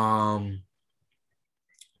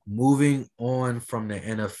 Moving on from the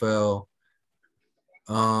NFL,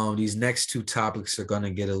 these next two topics are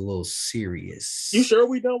gonna get a little serious. You sure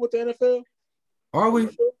we done with the NFL? Are we?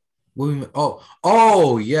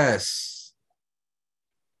 Oh yes.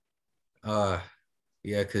 Yeah,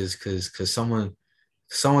 because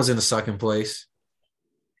someone's in the second place.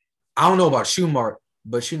 I don't know about Schumacher,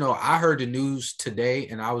 but I heard the news today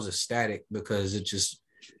and I was ecstatic because it just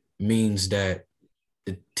means that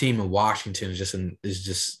the team in Washington is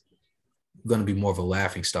just going to be more of a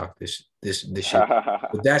laughing stock this year.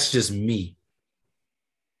 But that's just me.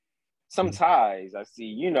 Some ties I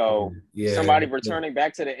see, somebody returning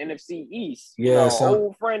back to the NFC East.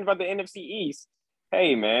 Old friend of the NFC East.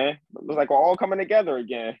 Hey, man, it looks like we're all coming together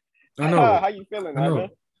again. I know. How you feeling, Evan?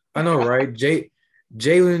 I know, right?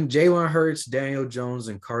 Jalen Hurts, Daniel Jones,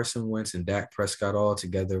 and Carson Wentz and Dak Prescott all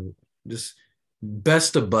together. Just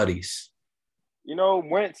best of buddies.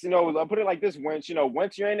 Wentz, I'll put it like this, Wentz,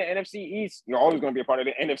 once you're in the NFC East, you're always going to be a part of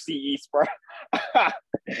the NFC East, bro.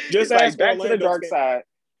 Just like back to the dark side.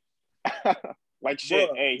 Like shit,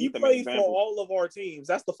 bro, hey, he played for all of our teams.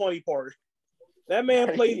 That's the funny part. That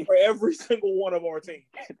man played for every single one of our teams.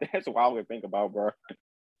 That's wild to think about, bro.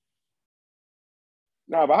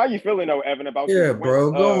 No, but how you feeling though, Evan? About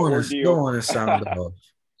bro, go on and sound off.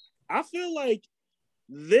 I feel like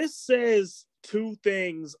this says two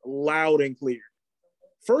things loud and clear.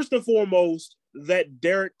 First and foremost, that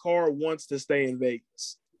Derek Carr wants to stay in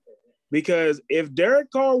Vegas, because if Derek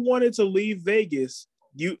Carr wanted to leave Vegas,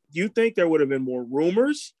 you think there would have been more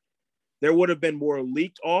rumors, there would have been more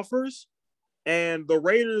leaked offers, and the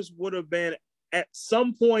Raiders would have been at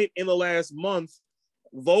some point in the last month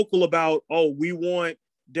vocal about, we want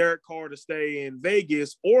Derek Carr to stay in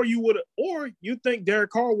Vegas, or you think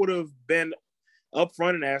Derek Carr would have been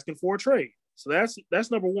upfront and asking for a trade. So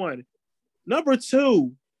that's number one. Number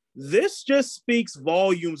two, this just speaks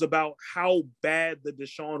volumes about how bad the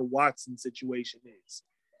Deshaun Watson situation is.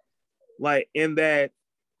 Like, in that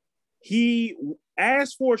he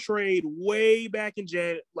asked for a trade way back in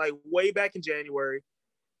January,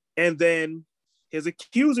 and then his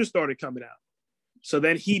accusers started coming out. So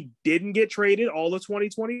then he didn't get traded all of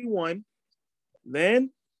 2021. Then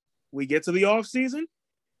we get to the offseason.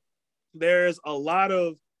 There's a lot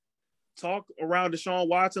of talk around Deshaun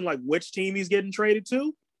Watson, like which team he's getting traded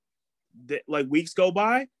to. Like weeks go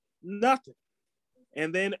by, nothing.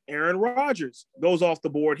 And then Aaron Rodgers goes off the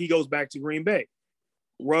board. He goes back to Green Bay.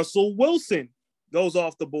 Russell Wilson goes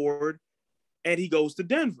off the board and he goes to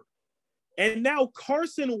Denver. And now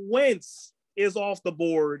Carson Wentz is off the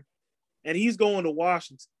board and he's going to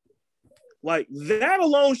Washington. Like that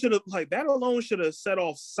alone should have set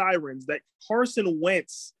off sirens that Carson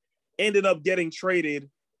Wentz ended up getting traded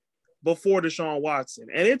before Deshaun Watson.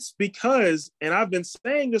 And it's because, and I've been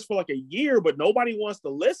saying this for like a year, but nobody wants to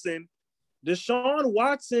listen, Deshaun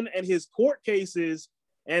Watson and his court cases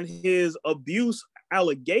and his abuse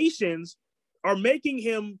allegations are making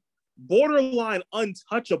him borderline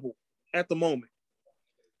untouchable at the moment.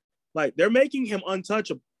 Like, they're making him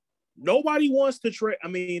untouchable. Nobody wants to trade. I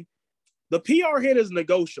mean, the PR hit is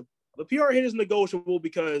negotiable. The PR hit is negotiable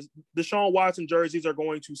because Deshaun Watson jerseys are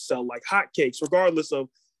going to sell like hotcakes, regardless of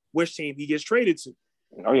which team he gets traded to.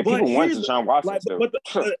 Oh yeah, people want Deshaun Watson still.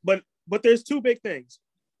 But there's two big things.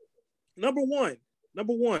 Number one,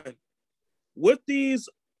 with these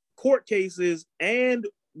court cases and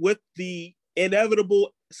with the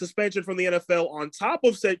inevitable suspension from the NFL on top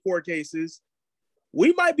of said court cases,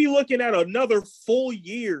 we might be looking at another full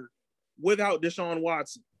year without Deshaun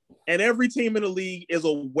Watson. And every team in the league is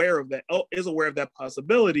aware of that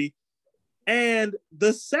possibility. And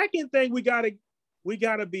the second thing we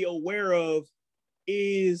gotta be aware of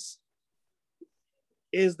is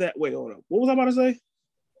that, wait, hold up. What was I about to say?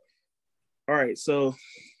 All right, so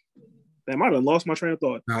I might have lost my train of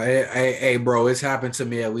thought. No, hey, bro, it's happened to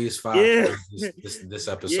me at least 5 times this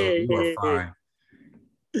episode. You are fine.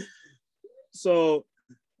 So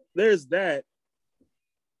there's that.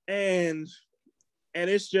 And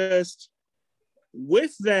it's just,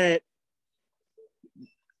 with that,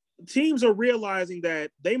 teams are realizing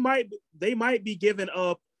that they might be giving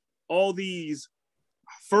up all these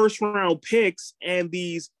first round picks and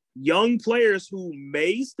these young players who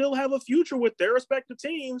may still have a future with their respective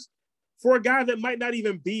teams for a guy that might not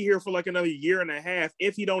even be here for like another year and a half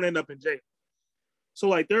if he don't end up in jail. So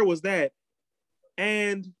like there was that.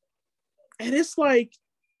 And it's like,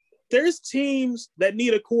 there's teams that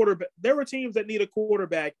need a quarterback. There were teams that need a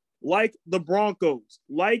quarterback like the Broncos,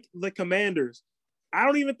 like the Commanders. I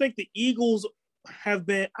don't even think the Eagles have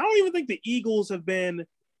been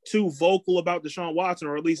too vocal about Deshaun Watson,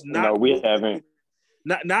 or at least not. No, we haven't.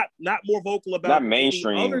 Not more vocal about, not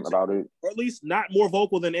mainstream about it, or at least not more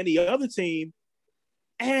vocal than any other team.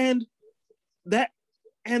 And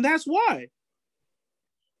that's why.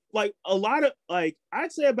 Like a lot of, like,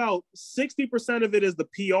 I'd say about 60% of it is the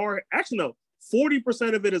PR. Actually, no,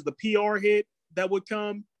 40% of it is the PR hit that would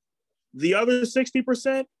come. The other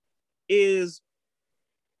 60% is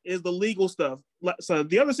the legal stuff. So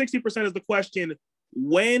the other 60% is the question,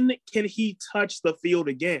 when can he touch the field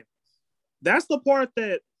again? That's the part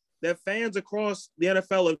that fans across the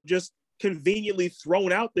NFL have just conveniently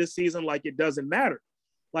thrown out this season like it doesn't matter.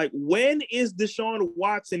 Like, when is Deshaun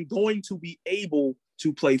Watson going to be able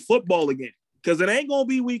to play football again? Because it ain't going to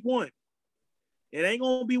be week one. It ain't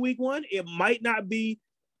going to be week one. It might not be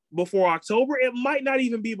before October. It might not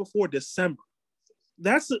even be before December.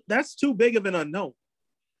 That's too big of an unknown.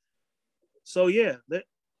 So, yeah,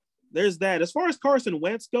 there's that. As far as Carson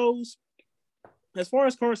Wentz goes,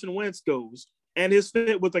 and his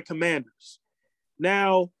fit with the Commanders.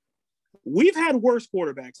 Now, we've had worse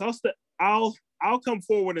quarterbacks. I'll come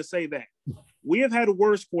forward and say that. We have had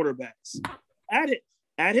worse quarterbacks.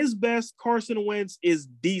 At his best, Carson Wentz is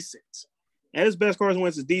decent. The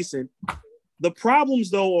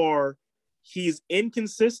problems, though, are he's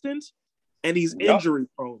inconsistent and he's injury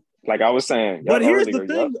prone. Like I was saying. But here's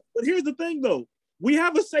the thing, though. We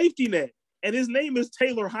have a safety net, and his name is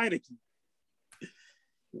Taylor Heineke.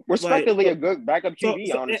 Respectively, a good backup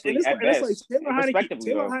QB, honestly, at best.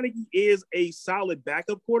 Taylor Heineke is a solid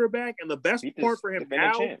backup quarterback, and the best part for him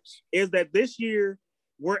now is that this year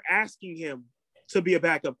we're asking him to be a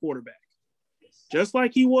backup quarterback. Just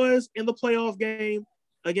like he was in the playoff game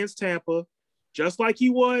against Tampa, just like he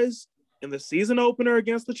was in the season opener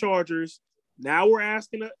against the Chargers. Now we're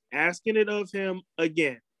asking it of him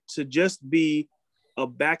again to just be a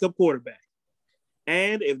backup quarterback.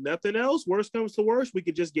 And if nothing else, worst comes to worst, we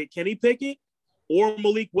could just get Kenny Pickett or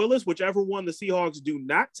Malik Willis, whichever one the Seahawks do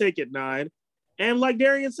not take at 9. And like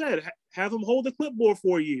Darian said, have him hold the clipboard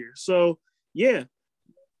for a year. So, yeah,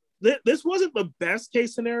 this wasn't the best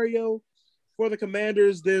case scenario for the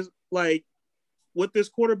Commanders. With this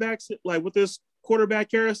quarterback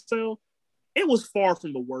carousel, it was far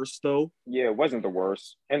from the worst, though. Yeah, it wasn't the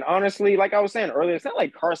worst. And honestly, like I was saying earlier, it's not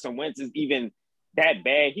like Carson Wentz is even that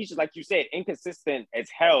bad. He's just, like you said, inconsistent as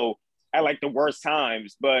hell at like the worst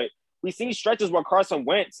times. But we've seen stretches where Carson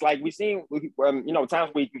Wentz, like we've seen, times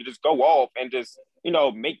where he can just go off and just,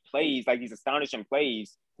 make plays, like these astonishing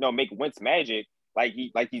plays, make Wentz magic, like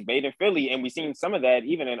he's made in Philly. And we've seen some of that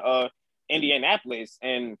even in Indianapolis.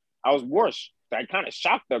 And I kind of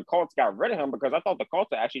shocked the Colts got rid of him, because I thought the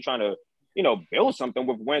Colts are actually trying to, build something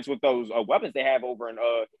with Wentz with those weapons they have over in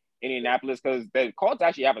Indianapolis, because the Colts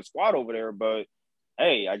actually have a squad over there. But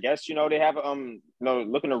hey, I guess, they have,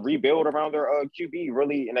 looking to rebuild around their QB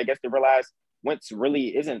really. And I guess they realize Wentz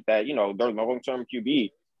really isn't that, their long-term QB.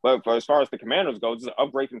 But as far as the Commanders go, it's an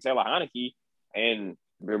upgrade from Taylor Heineke. And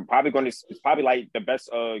we're probably it's probably like the best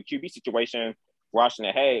QB situation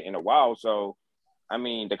Washington had in a while. So, I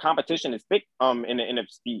mean, the competition is thick in the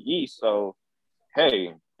NFC East. So,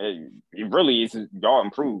 hey, it really is, y'all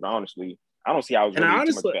improved, honestly. I don't see how it's really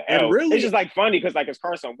too much of a L. It's just like funny because like it's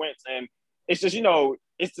Carson Wentz, and it's just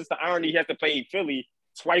it's just the irony he has to play Philly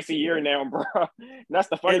twice a year now, bro. And that's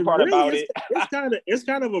the funny part about it. It's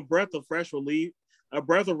kind of a breath of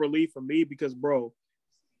relief for me, because, bro,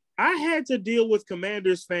 I had to deal with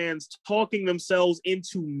Commanders fans talking themselves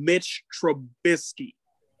into Mitch Trubisky.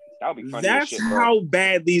 That would be funny. That's how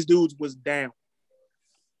bad these dudes was down.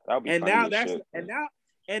 That would be and funny now as that's shit.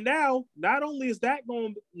 and now not only is that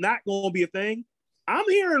not going to be a thing, I'm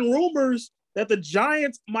hearing rumors that the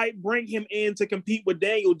Giants might bring him in to compete with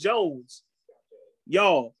Daniel Jones.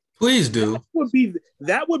 Y'all, please do.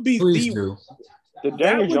 That would be please do. The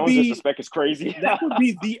Daniel Jones disrespect is crazy. That would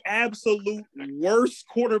be the absolute worst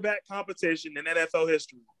quarterback competition in NFL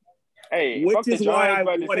history. Hey, which is why I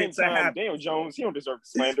wanted it to happen. Daniel Jones, he don't deserve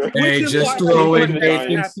slander. Hey, just throw in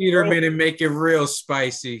Nathan Peterman and make it real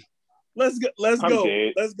spicy. Let's go.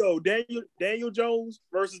 Daniel Jones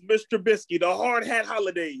versus Mr. Trubisky, the hard hat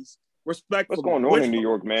holidays. Respectfully. What's going on in New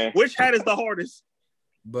York, man? Which hat is the hardest?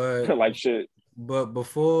 But like shit. But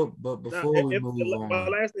before we move on, my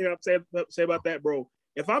last thing I'll say about that, bro.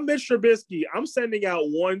 If I'm Mitch Trubisky, I'm sending out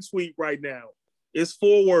one tweet right now. It's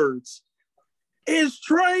 4 words. Is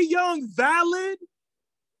Trae Young valid?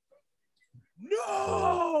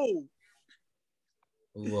 No.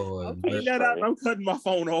 Lord, I'm cutting my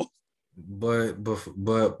phone off. But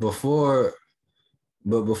before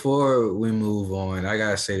we move on, I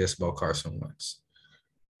gotta say this about Carson Wentz.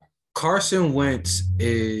 Carson Wentz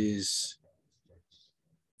is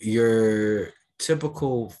your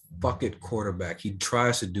typical bucket quarterback. He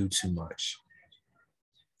tries to do too much.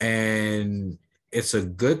 And it's a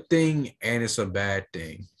good thing and it's a bad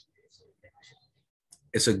thing.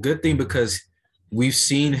 It's a good thing because we've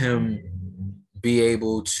seen him be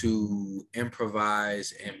able to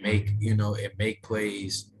improvise and make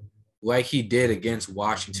plays like he did against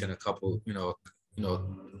Washington a couple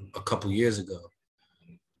years ago.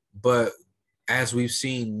 But as we've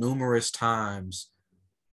seen numerous times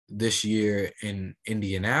this year in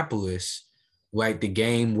Indianapolis, like the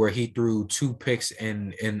game where he threw 2 picks the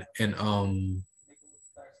end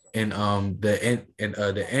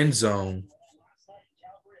zone,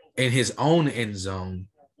 in his own end zone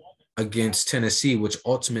against Tennessee, which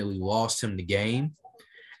ultimately lost him the game.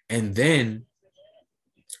 And then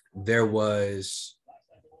there was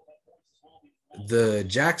the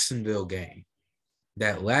Jacksonville game,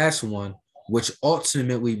 that last one, which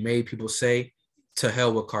ultimately made people say, to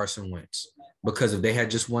hell with Carson Wentz. Because if they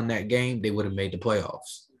had just won that game, they would have made the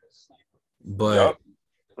playoffs. But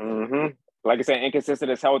like I said,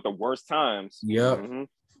 inconsistent as hell at the worst times. Yep.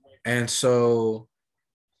 And so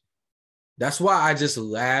that's why I just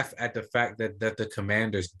laugh at the fact that the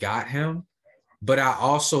Commanders got him. But I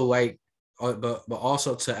also but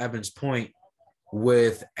also to Evan's point,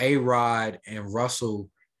 with A-Rod and Russell,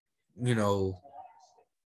 going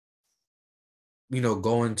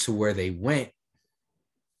to where they went,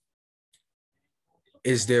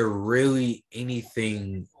 is there really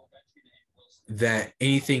anything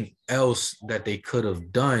else that they could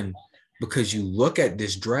have done? Because you look at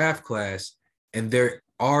this draft class and there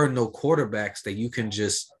are no quarterbacks that you can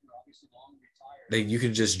just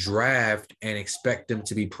draft and expect them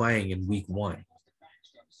to be playing in week 1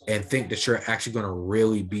 and think that you're actually going to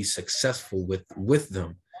really be successful with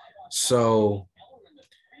them. So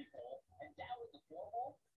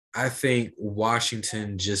I think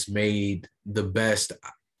Washington just made the best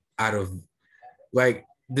out of, like,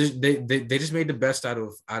 they just made the best out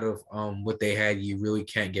of what they had. You really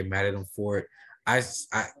can't get mad at them for it.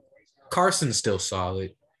 Carson's still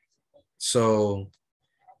solid, so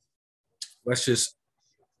let's just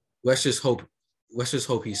hope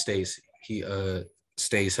he stays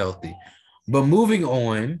healthy. But moving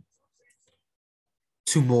on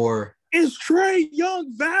to more. Is Trae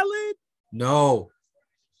Young valid? No.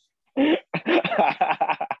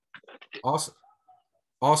 Also,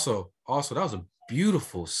 that was a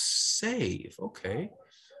beautiful save. Okay.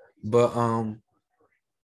 But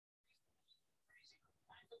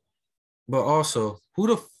also, who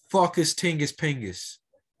the fuck is Tingus Pingus?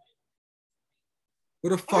 Who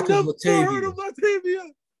the fuck is Latavia? Heard of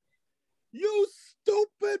Latavia. You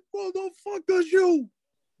stupid motherfuckers, you.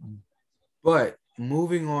 But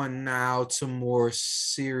moving on now to more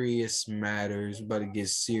serious matters. About to get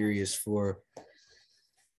serious for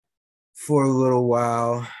a little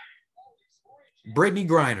while. Brittany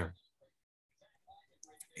Griner.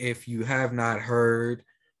 If you have not heard,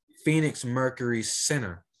 Phoenix Mercury's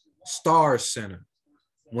star center,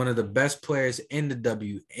 one of the best players in the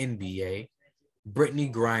WNBA, Brittany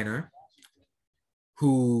Griner,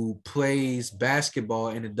 who plays basketball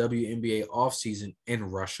in the WNBA offseason in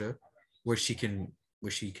Russia, where she can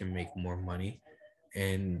make more money.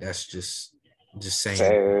 And that's just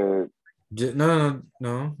saying. No,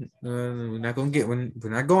 we're not going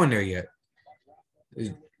there yet.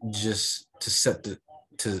 Just to set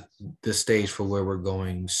the stage for where we're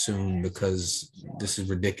going soon, because this is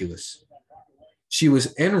ridiculous. She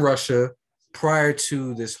was in Russia prior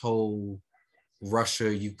to this whole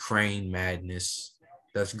Russia-Ukraine madness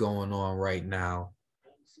that's going on right now.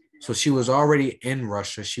 So she was already in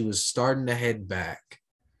Russia. She was starting to head back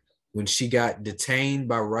when she got detained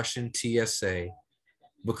by Russian TSA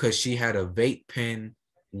because she had a vape pen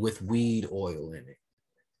with weed oil in it.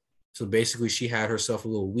 So basically, she had herself a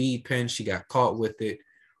little weed pen. She got caught with it.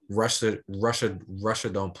 Russia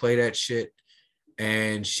don't play that shit.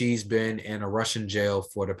 And she's been in a Russian jail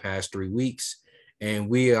for the past 3 weeks. And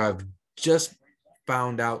we have just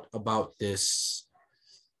found out about this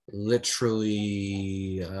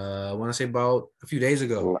literally, I want to say about a few days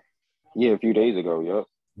ago. Yeah, a few days ago, yep.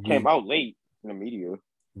 Came out late in the media.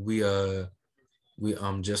 We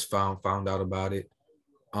just found out about it.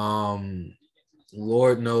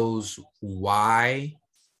 Lord knows why.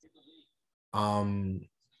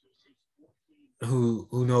 Who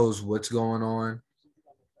knows what's going on,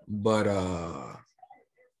 but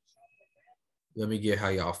let me get how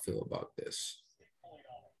y'all feel about this.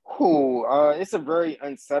 It's a very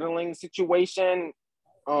unsettling situation.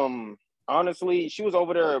 Honestly, she was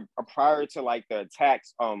over there prior to like the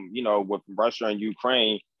attacks, with Russia and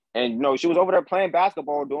Ukraine, and she was over there playing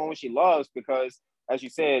basketball, doing what she loves, because, as you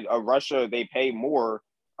said, Russia, they pay more.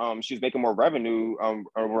 She's making more revenue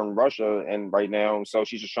over in Russia and right now, so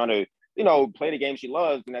she's just trying to play the game she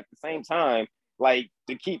loves, and at the same time, like,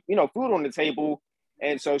 to keep food on the table.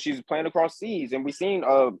 And so she's playing across seas, and we've seen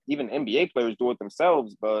even NBA players do it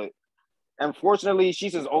themselves. But unfortunately, she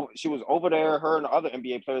was over there, her and the other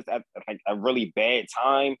NBA players, at like a really bad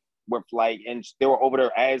time with and they were over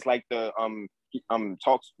there as like the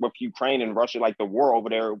talks with Ukraine and Russia, like the war over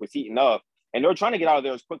there was heating up, and they were trying to get out of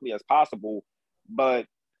there as quickly as possible. But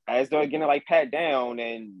as they're getting like pat down,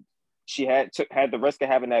 and she had the risk of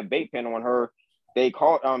having that vape pen on her. They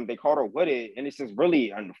caught her with it, and it's just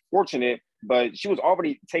really unfortunate. But she was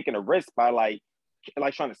already taking a risk by like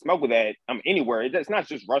trying to smoke with that anywhere. It's not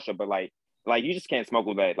just Russia, but like you just can't smoke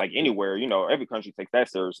with that like anywhere. You know, every country takes that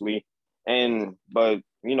seriously. But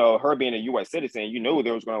you know, her being a U.S. citizen, you knew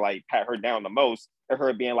they was gonna like pat her down the most. And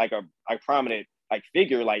her being like a prominent like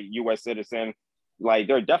figure like U.S. citizen, like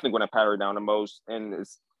they're definitely gonna pat her down the most. And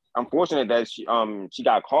it's unfortunate that she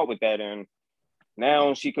got caught with that, and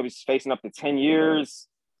now she could be facing up to 10 years.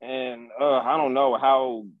 And I don't know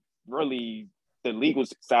how really the legal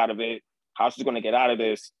side of it, how she's going to get out of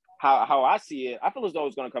this. How I see it, I feel as though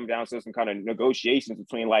it's going to come down to some kind of negotiations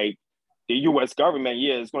between like the U.S. government.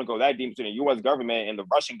 Yeah, it's going to go that deep between the U.S. government and the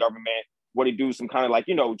Russian government. What they do some kind of like,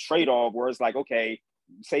 you know, trade off where it's like, okay,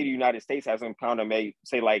 say the United States has some kind of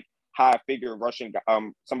say like high figure Russian,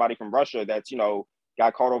 somebody from Russia that's, you know,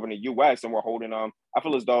 got caught over in the U.S. and we're holding them. I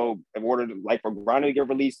feel as though in order to, like for Griner to get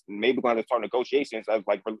released, maybe we're going to start negotiations of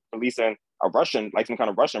like releasing a Russian, like some kind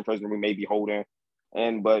of Russian prisoner we may be holding.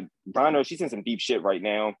 But Griner, she's in some deep shit right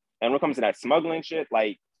now. And when it comes to that smuggling shit,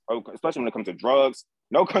 like especially when it comes to drugs,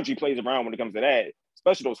 no country plays around when it comes to that,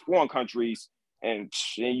 especially those foreign countries. And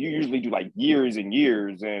you usually do like years and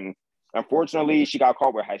years. And unfortunately, she got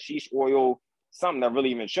caught with hashish oil, something that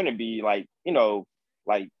really even shouldn't be like, you know,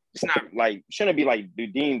 like it's not like shouldn't be like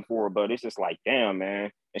deemed for, but it's just like, damn,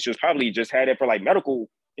 man. And she was probably just had it for like medical,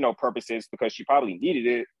 you know, purposes because she probably needed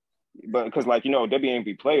it. But because like, you know,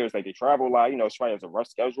 WNBA players, like they travel a lot, you know, she probably has a rough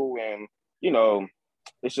schedule. And, you know,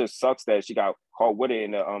 it just sucks that she got caught with it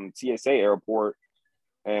in the TSA airport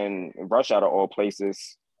and rush out of all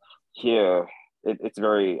places. Yeah, it's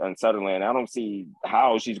very unsettling. I don't see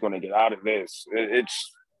how she's going to get out of this.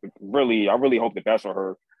 It's really, I really hope the best for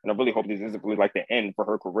her. And I really hope this isn't really like the end for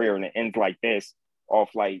her career and it ends like this off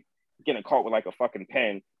like getting caught with like a fucking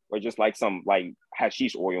pen or just like some like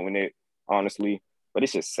hashish oil in it, honestly. But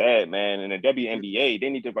it's just sad, man. And the WNBA, they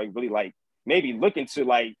need to like really like maybe look into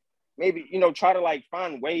like maybe, you know, try to like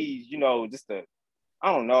find ways, you know, just to,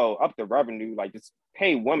 I don't know, up the revenue, like just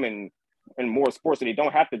pay women in more sports so they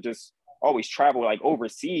don't have to just always travel like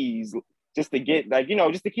overseas just to get like, you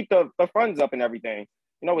know, just to keep the funds up and everything.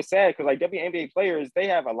 You know, it's sad because like WNBA players, they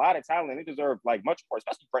have a lot of talent. They deserve like much more,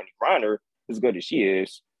 especially Brittany Griner, as good as she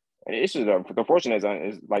is. And it's just the fortune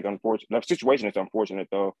is like unfortunate. The situation is unfortunate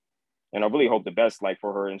though, and I really hope the best like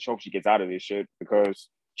for her and hope she gets out of this shit because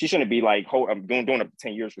she shouldn't be like doing up to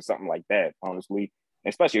 10 years for something like that. Honestly,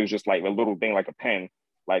 and especially it was just like a little thing like a pen.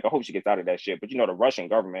 Like I hope she gets out of that shit. But you know, the Russian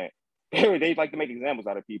government, they like to make examples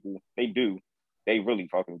out of people. They do. They really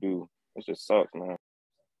fucking do. It just sucks, man.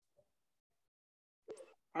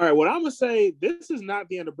 All right, what I'm gonna say, this is not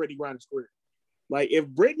the end of Brittany Griner's career. Like, if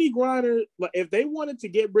Brittany Griner, like, if they wanted to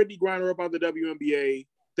get Brittany Griner up on the WNBA,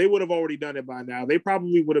 they would have already done it by now. They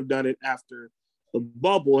probably would have done it after the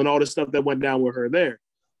bubble and all the stuff that went down with her there.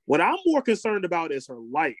 What I'm more concerned about is her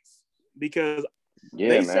life because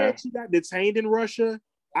they said she got detained in Russia.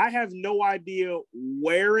 I have no idea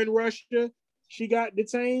where in Russia she got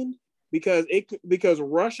detained. Because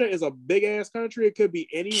Russia is a big ass country, it could be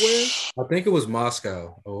anywhere. I think it was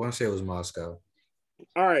Moscow. I want to say it was Moscow.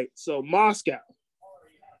 All right, so Moscow.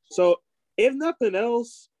 So if nothing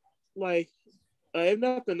else,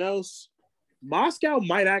 Moscow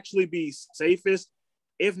might actually be safest,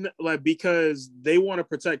 because they want to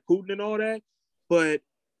protect Putin and all that. But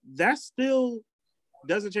that still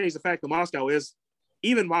doesn't change the fact that Moscow is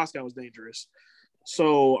dangerous.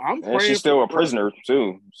 So I'm praying. And she's still a prisoner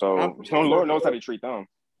too. So Lord knows how to treat them.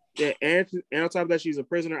 Yeah, and on top of that, she's a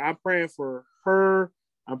prisoner. I'm praying for her.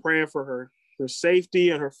 I'm praying for her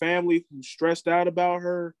safety and her family who's stressed out about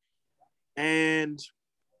her. And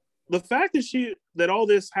the fact that all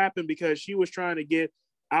this happened because she was trying to get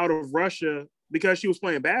out of Russia because she was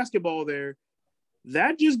playing basketball there,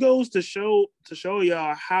 that just goes to show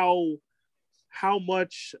y'all how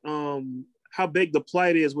much how big the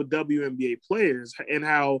plight is with WNBA players and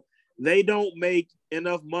how they don't make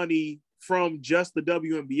enough money from just the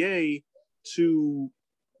WNBA to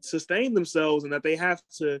sustain themselves and that they have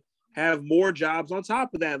to have more jobs on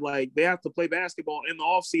top of that. Like they have to play basketball in the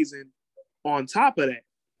off season on top of that.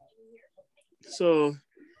 So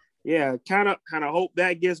yeah, kind of hope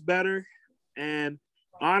that gets better. And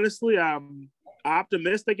honestly, I'm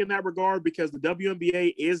optimistic in that regard because the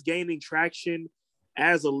WNBA is gaining traction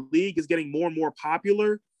as a league, is getting more and more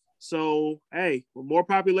popular. So, hey, with more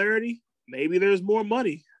popularity, maybe there's more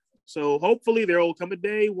money. So hopefully there will come a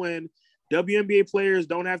day when WNBA players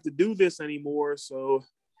don't have to do this anymore. So,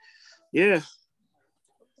 yeah.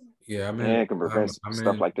 Yeah, can prevent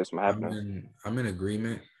stuff like this from happening. I'm in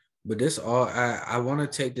agreement. But this all I want to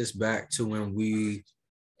take this back to when we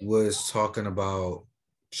was talking about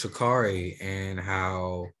Shikari and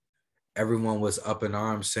how everyone was up in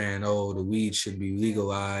arms saying, "Oh, the weed should be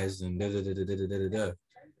legalized," and da da da da da da da da.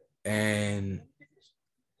 And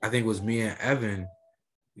I think it was me and Evan.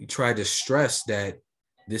 We tried to stress that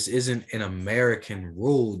this isn't an American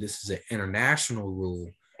rule. This is an international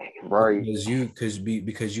rule Right.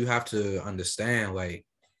 because you have to understand, like,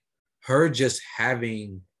 her just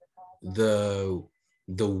having the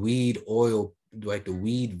weed oil, like the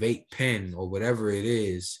weed vape pen or whatever it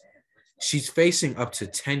is, she's facing up to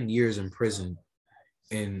 10 years in prison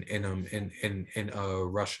in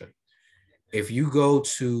Russia. If you go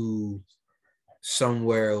to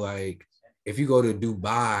somewhere like, if you go to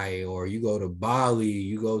Dubai or you go to Bali,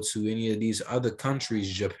 you go to any of these other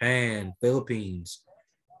countries, Japan, Philippines,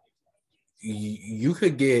 you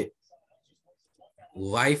could get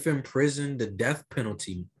life in prison, the death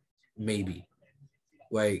penalty, maybe.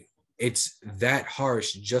 Like, it's that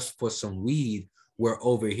harsh just for some weed, where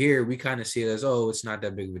over here we kind of see it as, oh, it's not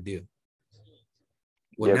that big of a deal.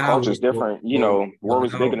 Yeah, culture's different. World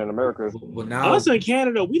is bigger than America. Now us in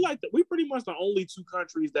Canada, we pretty much the only two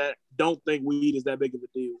countries that don't think weed is that big of a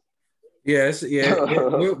deal. Yes,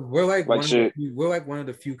 we're like one of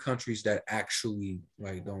the few countries that actually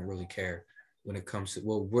like don't really care when it comes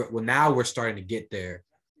to, now we're starting to get there,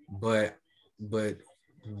 but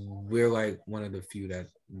we're like one of the few that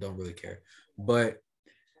don't really care. But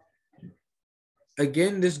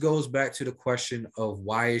again, this goes back to the question of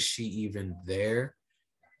why is she even there?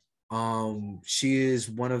 She is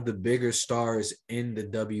one of the bigger stars in the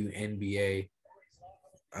WNBA.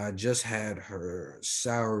 I just had her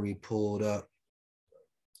salary pulled up.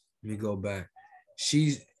 Let me go back.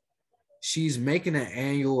 She's making an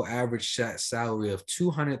annual average salary of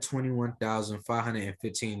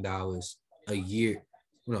 $221,515 a year.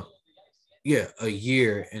 No, yeah, a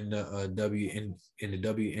year in the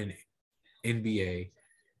WNBA,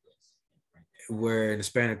 where in the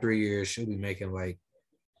span of 3 years she'll be making like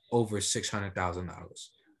over $600,000.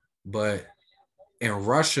 But in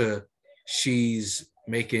Russia, she's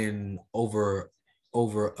making over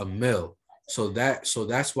a mil. So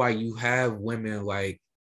that's why you have women like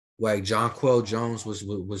Jonquel Jones was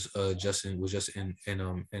just in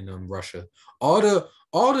Russia. All the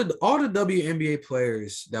WNBA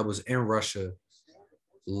players that was in Russia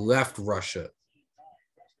left Russia.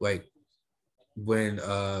 Like when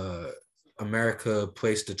America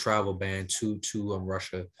placed the travel ban to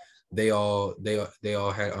Russia, they all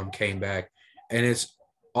had came back. And it's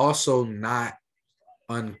also not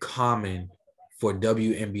uncommon for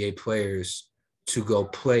WNBA players to go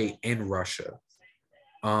play in Russia,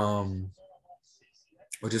 or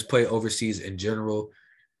just play overseas in general.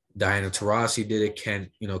 Diana Taurasi did it.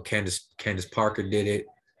 Candace Parker did it.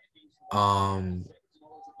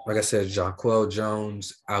 Like I said, Jonquel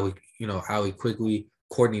Jones, Ali Quigley,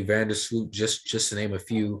 Courtney Vandersloot, just to name a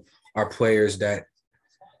few, are players that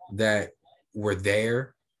were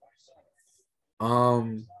there.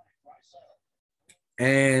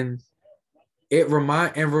 And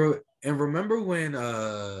remember when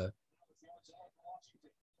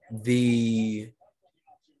the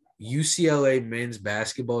UCLA men's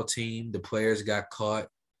basketball team, the players got caught,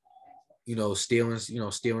 stealing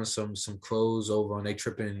some clothes over on they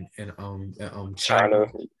trip in China.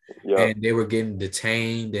 Yeah. And they were getting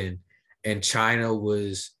detained, and China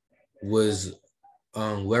was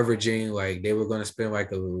leveraging, like they were going to spend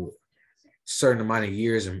like a certain amount of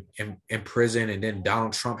years in prison, and then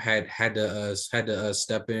Donald Trump had to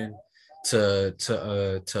step in to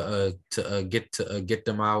get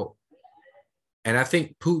them out. And I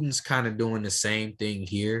think Putin's kind of doing the same thing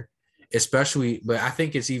here, especially, but I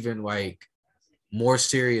think it's even like more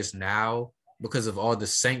serious now because of all the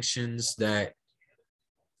sanctions that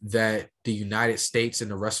the United States and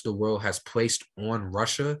the rest of the world has placed on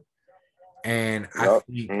Russia. And I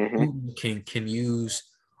think Putin can use,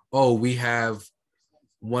 we have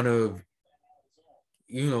one of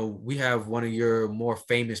your more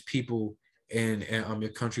famous people in your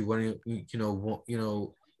country,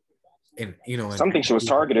 some think she was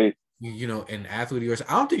targeted. An athlete of yours.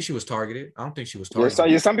 I don't think she was targeted. Yeah,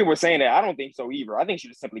 some people were saying that. I don't think so either. I think she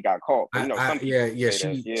just simply got caught. But, some people she this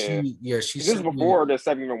is before the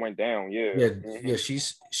stuff even went down. Yeah. She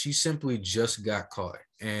simply just got caught,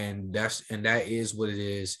 and that is what it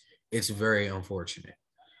is. It's very unfortunate,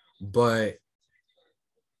 but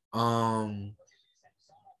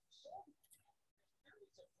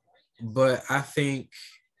I think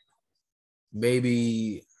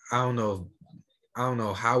maybe I don't know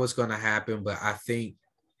how it's gonna happen, but I think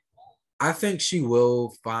she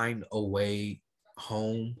will find a way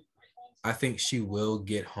home. I think she will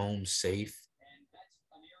get home safe.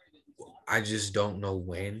 I just don't know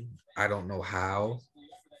when. I don't know how.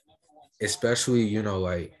 Especially,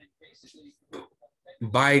 like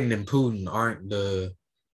Biden and Putin aren't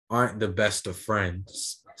the best of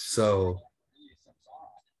friends. So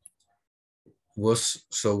we'll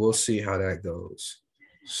see how that goes.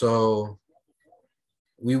 So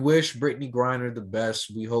we wish Brittany Griner the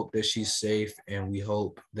best. We hope that she's safe, and we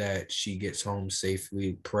hope that she gets home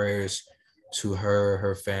safely. Prayers to her,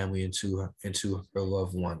 her family, and to her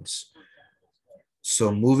loved ones.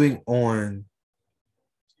 So moving on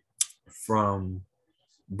from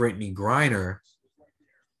Brittany Griner,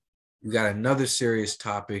 we got another serious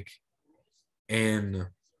topic in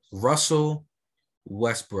Russell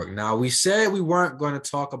Westbrook. Now, we said we weren't going to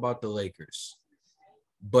talk about the Lakers,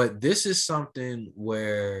 but this is something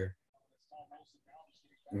where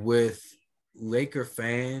with Laker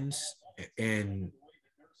fans and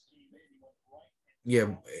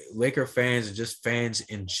Laker fans and just fans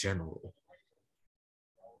in general,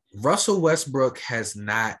 Russell Westbrook has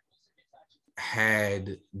not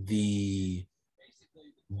had the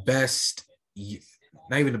best,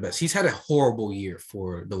 not even the best. He's had a horrible year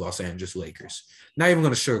for the Los Angeles Lakers. Not even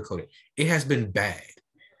going to sugarcoat it. It has been bad.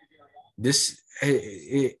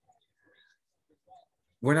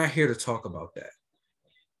 We're not here to talk about that.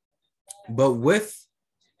 But with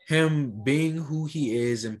him being who he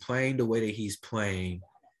is and playing the way that he's playing,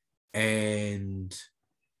 and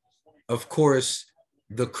of course,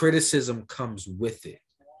 the criticism comes with it.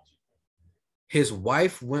 His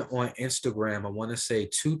wife went on Instagram, I want to say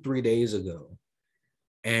 2-3 days ago,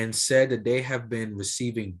 and said that they have been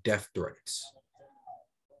receiving death threats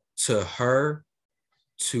to her,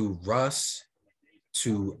 to Russ,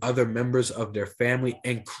 to other members of their family,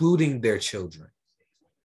 including their children.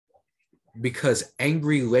 Because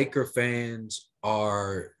angry Laker fans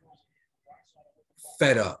are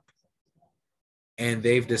fed up, and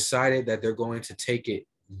they've decided that they're going to take it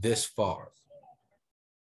this far.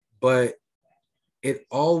 But it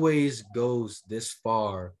always goes this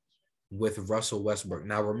far with Russell Westbrook.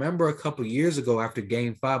 Now, remember a couple of years ago after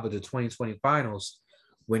Game 5 of the 2020 Finals,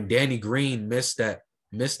 when Danny Green missed that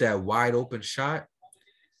wide open shot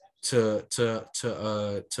to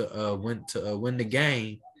win the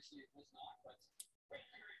game.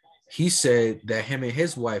 He said that him and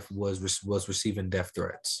his wife was receiving death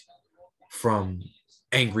threats from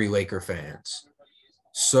angry Laker fans.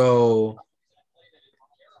 So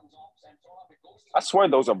I swear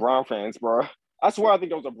those are Brown fans, bro. I swear I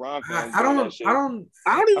think those are Brown fans. I don't even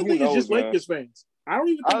think it's just Lakers fans. I don't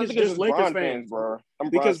even think it's just Lakers fans, bro. I'm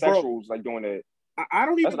because bisexuals like doing it. I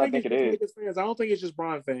don't even think it's just Lakers fans. I don't think it's just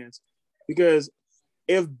Brown fans, because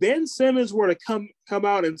if Ben Simmons were to come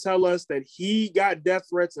out and tell us that he got death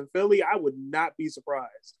threats in Philly, I would not be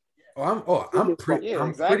surprised. I'm pretty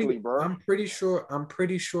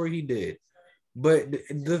sure he did. But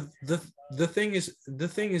the thing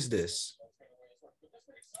is this.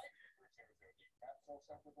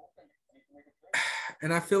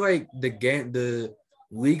 And I feel like the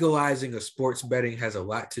legalizing of sports betting has a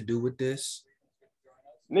lot to do with this.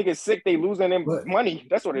 Niggas sick, they losing them money.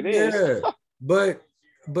 That's what it is. Yeah, but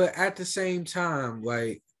at the same time,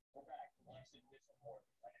 like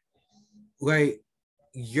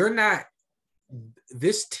you're not.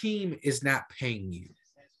 This team is not paying you.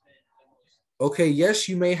 Okay, yes,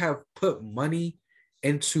 you may have put money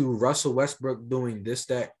into Russell Westbrook doing this,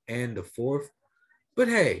 that, and the fourth, but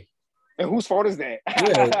hey. And whose fault is that?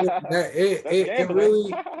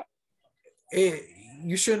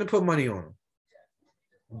 You shouldn't have put money on him.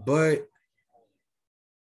 But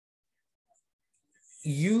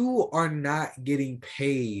you are not getting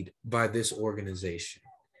paid by this organization.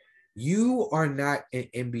 You are not an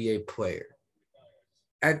NBA player.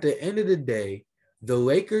 At the end of the day, the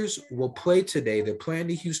Lakers will play today. They're playing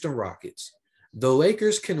the Houston Rockets. The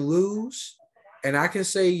Lakers can lose, and I can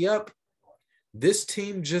say, yep, this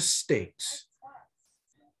team just stinks.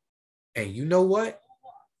 And you know what?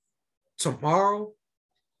 Tomorrow,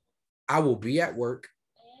 I will be at work,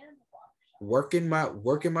 working my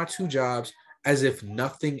 2 jobs as if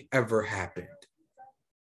nothing ever happened.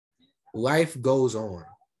 Life goes on.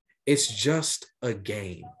 It's just a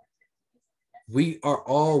game. We are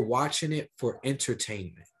all watching it for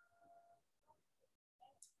entertainment.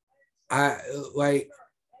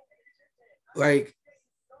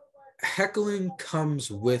 Heckling comes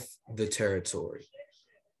with the territory.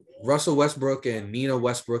 Russell Westbrook and Nina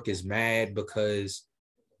Westbrook is mad because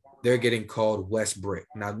they're getting called Westbrook.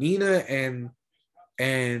 Now, Nina and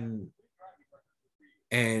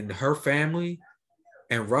her family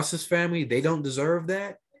and Russ's family, they don't deserve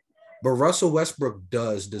that. But Russell Westbrook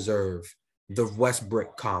does deserve the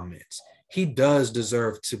Westbrook comments. He does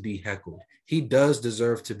deserve to be heckled. He does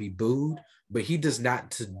deserve to be booed, but he does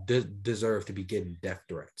not deserve to be getting death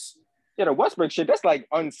threats. Yeah, the Westbrook shit, that's like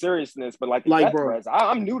unseriousness, but like the Like, death bro, threats,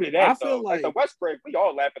 I'm new to that I though. feel Like the like Westbrook, we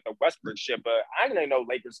all laugh at the Westbrook shit, but I didn't know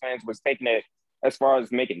Lakers fans was taking it as far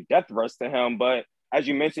as making death threats to him. But as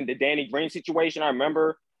you mentioned, the Danny Green situation, I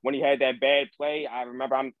remember when he had that bad play. I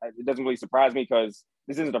remember it doesn't really surprise me because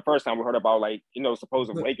this isn't the first time we heard about like,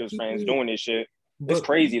 supposed But Lakers fans people, doing this shit. It's but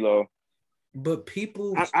crazy though. but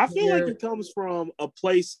people I feel like care. it comes from a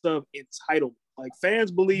place of entitlement. Like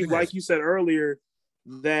fans believe, Yes. like you said earlier,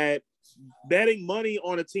 that betting money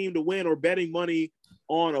on a team to win or betting money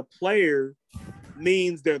on a player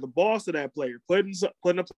means they're the boss of that player. Putting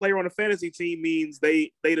a player on a fantasy team means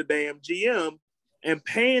they the damn GM, and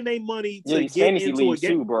paying their money to These get fantasy into a leagues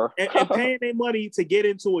game too, bro. and paying their money to get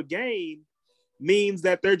into a game means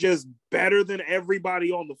that they're just better than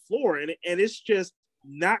everybody on the floor, and it's just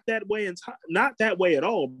not that way not that way at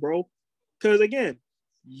all, bro. Because again,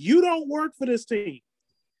 you don't work for this team.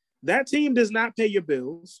 That team does not pay your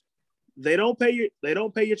bills. They don't pay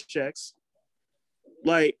your checks.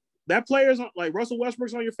 Like that player's on, like Russell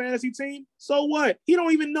Westbrook's on your fantasy team. So what? He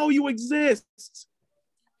don't even know you exist.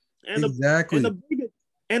 And Exactly.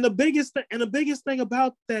 the biggest thing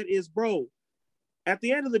about that is, bro, at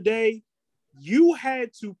the end of the day, you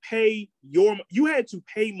had to pay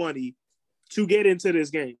money to get into this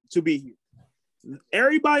game, to be here.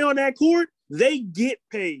 Everybody on that court, they get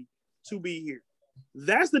paid to be here.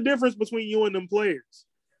 That's the difference between you and them players.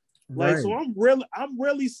 Like, Right. so I'm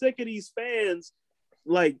really sick of these fans,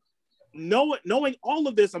 like knowing all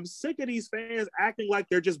of this. I'm sick of these fans acting like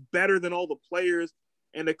they're just better than all the players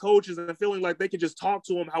and the coaches, and feeling like they can just talk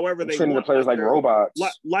to them however they Treating want. the players like robots,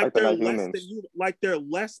 like they're they're not less humans. than human, like they're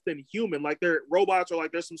less than human, like they're robots or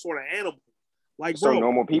like they're some sort of animal. Like, So bro,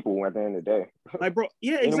 normal people at the end of the day. like, bro,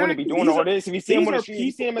 yeah, They wouldn't exactly. be doing all this. If you see them on the street,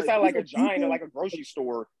 you see them inside like a giant or people, like a grocery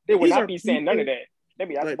store, they would these not are be saying none of people, that. They'd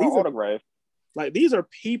be asking like, for an autograph. Like, these are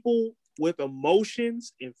people with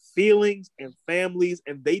emotions and feelings and families,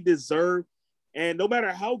 and they deserve, and no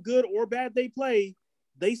matter how good or bad they play,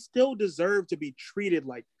 they still deserve to be treated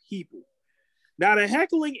like people. Now, the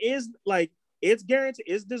heckling is like, it's guaranteed,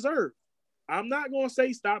 it's deserved. I'm not going to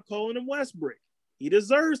say stop calling him Westbrook. He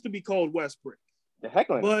deserves to be called Westbrook. The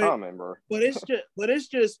heckling is common, bro. But it's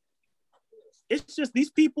just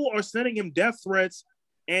these people are sending him death threats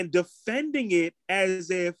and defending it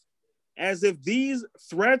as if these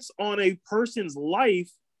threats on a person's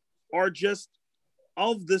life are just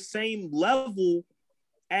of the same level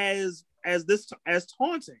as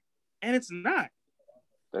taunting, and it's not.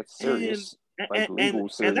 That's serious.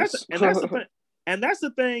 And that's the thing. And that's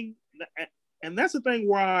the thing. And that's the thing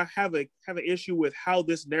where I have an issue with how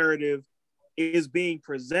this narrative is being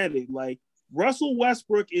presented. Like, Russell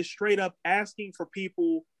Westbrook is straight up asking for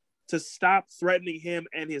people to stop threatening him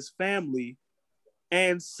and his family.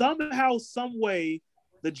 And somehow, some way,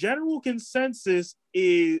 the general consensus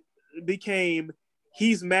became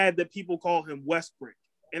he's mad that people call him Westbrook.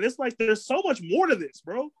 And it's like, there's so much more to this,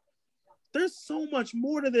 bro. There's so much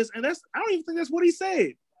more to this. And I don't even think that's what he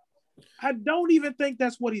said. I don't even think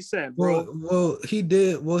that's what he said, bro. Well, he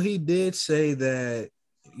did say that,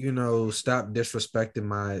 stop disrespecting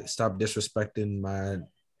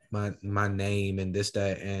my name and this,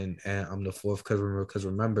 that, and I'm the fourth, because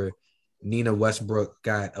remember, Nina Westbrook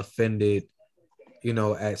got offended,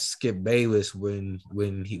 at Skip Bayless when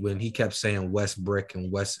he kept saying Westbrook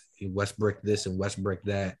and Westbrook this and Westbrook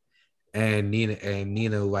that, and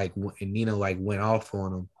Nina went off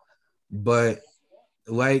on him, but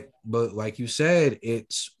like you said,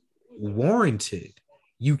 it's warranted.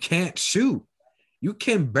 You can't shoot. You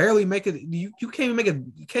can barely make it. You can't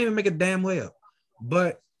even make a damn layup.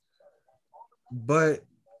 But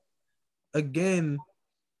again,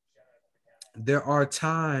 there are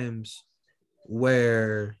times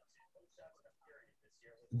where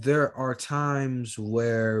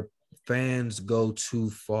fans go too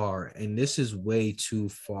far, and this is way too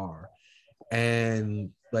far. And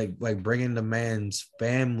like bringing the man's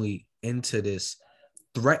family into this,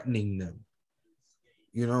 threatening them,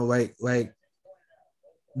 like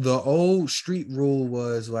the old street rule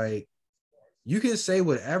was like, you can say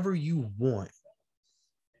whatever you want.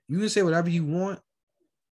 You can say whatever you want,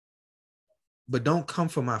 but don't come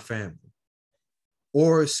for my family.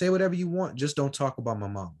 Or say whatever you want, just don't talk about my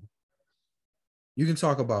mama. You can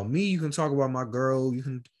talk about me, you can talk about my girl,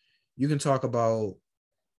 you can talk about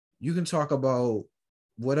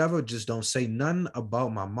whatever, just don't say nothing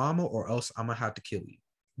about my mama, or else I'm gonna have to kill you.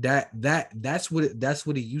 That's what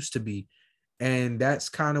it used to be. And that's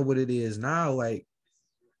kind of what it is now. Like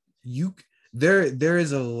there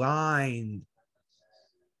is a line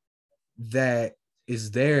that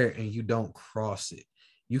is there and you don't cross it.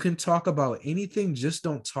 You can talk about anything, just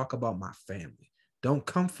don't talk about my family. Don't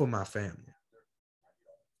come for my family.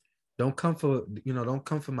 Don't come for, don't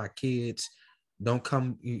come for my kids. Don't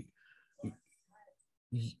come,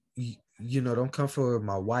 don't come for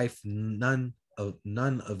my wife. None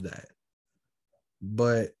of that.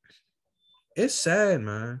 But it's sad,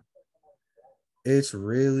 man. It's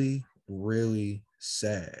really, really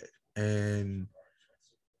sad. And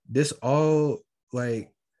this all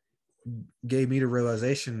like gave me the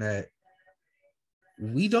realization that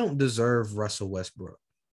we don't deserve Russell Westbrook.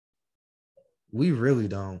 We really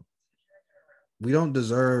don't. We don't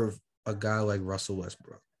deserve a guy like Russell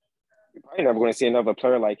Westbrook. You're probably never going to see another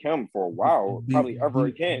player like him for a while, probably ever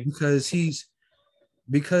again. Because he's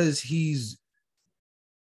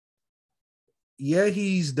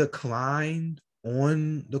declined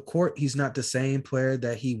on the court. He's not the same player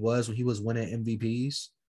that he was when he was winning MVPs.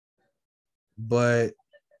 But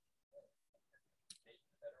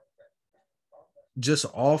just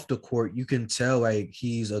off the court, you can tell like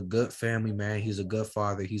he's a good family man. He's a good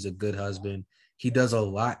father. He's a good husband. He does a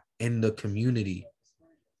lot in the community.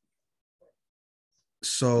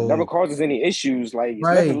 So never causes any issues. Like it's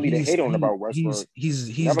nothing really to hate on about Westbrook.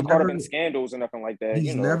 He's never caught up in scandals or nothing like that.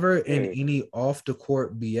 He's never in any off the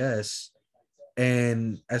court BS.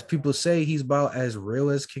 And as people say, he's about as real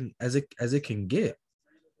as it can get.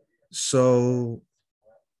 So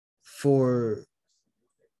for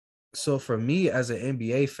me as an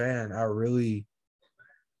NBA fan, I really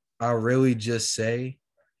just say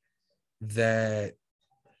that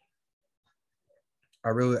I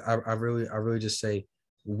really just say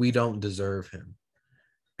we don't deserve him.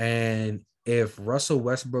 And if Russell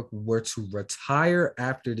Westbrook were to retire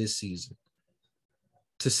after this season,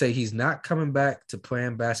 to say he's not coming back to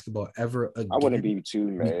playing basketball ever again, I wouldn't be too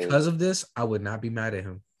mad. Because of this, I would not be mad at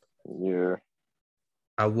him. Yeah.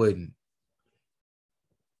 I wouldn't.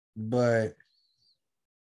 But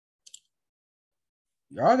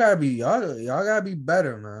y'all gotta be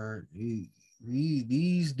better, man.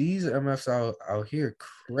 These MFs out here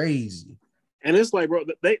crazy. And it's like, bro,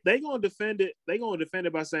 they gonna defend it. They gonna defend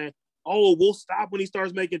it by saying, "Oh, we'll stop when he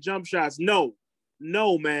starts making jump shots." No,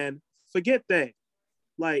 man, forget that.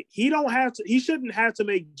 Like he shouldn't have to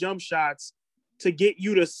make jump shots to get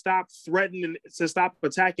you to stop threatening, to stop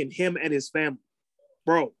attacking him and his family,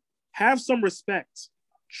 bro. Have some respect.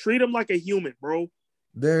 Treat him like a human, bro.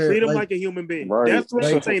 Treat him like a human being. Right. Death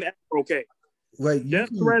threats ain't ever okay. Like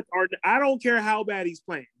threats are. I don't care how bad he's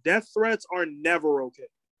playing. Death threats are never okay.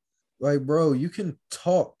 Like, bro, you can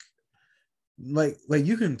talk. Like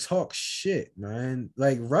you can talk shit, man.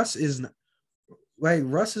 Like Russ is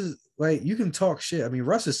like you can talk shit. I mean,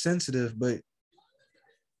 Russ is sensitive,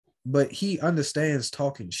 but he understands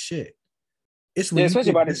talking shit. It's when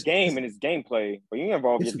especially about his game and his gameplay. But you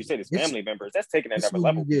involve, if you say his family members, that's taking another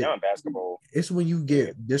level beyond basketball. It's when you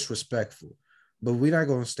get disrespectful. But we're not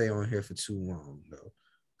gonna stay on here for too long, though.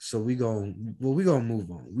 So we're gonna move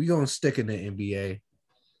on. We're gonna stick in the NBA.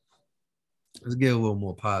 Let's get a little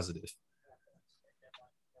more positive.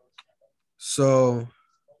 So,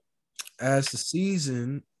 as the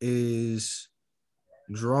season is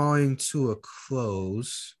drawing to a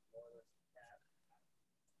close,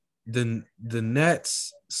 the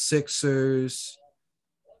Nets, Sixers,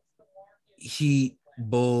 Heat,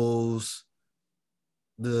 Bulls,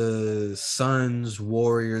 the Suns,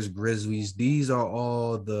 Warriors, Grizzlies, these are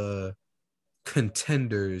all the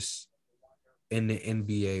contenders in the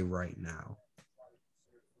NBA right now.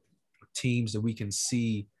 Teams that we can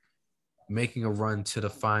see making a run to the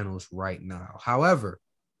finals right now. However,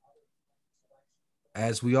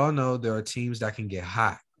 as we all know, there are teams that can get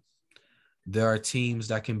hot. There are teams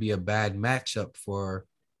that can be a bad matchup for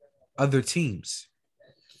other teams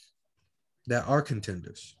that are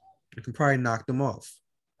contenders. You can probably knock them off.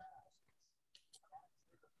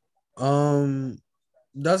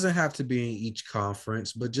 Doesn't have to be in each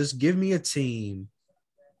conference, but just give me a team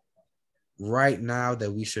right now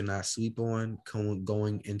that we should not sleep on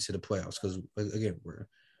going into the playoffs. Because again,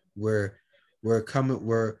 we're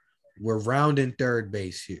rounding third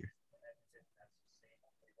base here.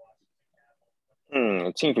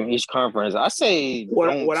 A team from each conference. I say what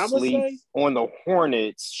I'm sleep on the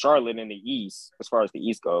Hornets, Charlotte in the East, as far as the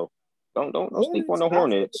East go. Don't sleep on the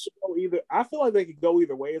Hornets. I feel like they could go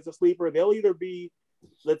either way as a sleeper. They'll either be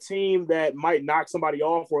the team that might knock somebody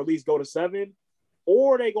off or at least go to 7,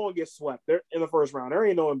 or they gonna get swept. They're in the first round. There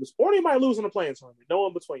ain't no in between. Or they might lose in the playing tournament. No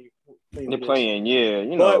in between. They're playing, yeah.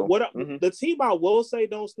 You but know, the team I will say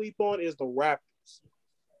don't sleep on is the Raptors,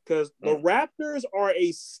 because the Raptors are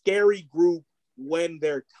a scary group when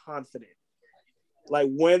they're confident. Like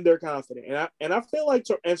when they're confident, and I feel like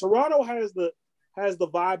Toronto has the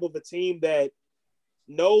vibe of a team that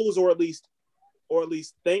knows or at least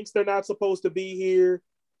thinks they're not supposed to be here,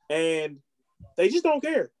 and they just don't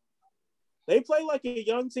care. They play like a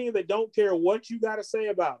young team that don't care what you got to say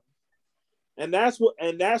about them, and that's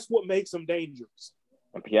what makes them dangerous.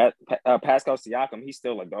 Pascal Siakam, he's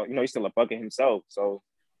still he's still a bucket himself. So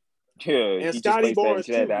yeah, and Scotty Barnes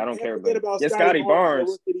too. I don't care about Scotty Barnes.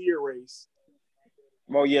 Rookie of the year race.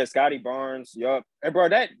 Well, yeah, Scotty Barnes. Yup. And bro,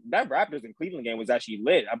 that Raptors and Cleveland game was actually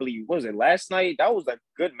lit. I believe, what was it, last night? That was a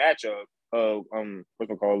good matchup. What's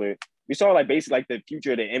we call it? We saw like basically like the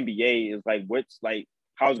future of the NBA is like what's like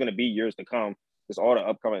how it's gonna be years to come. Just all the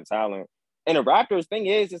upcoming talent. And the Raptors thing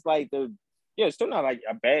is, it's like it's still not like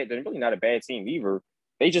they're really not a bad team either.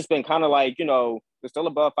 They just been kind of like, they're still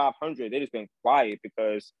above 500. They just been quiet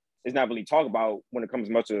because it's not really talked about when it comes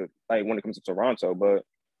to Toronto, but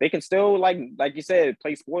they can still, like you said,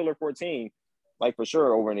 play spoiler for a team, like for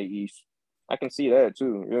sure over in the East. I can see that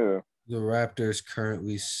too. Yeah. The Raptors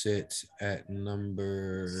currently sit at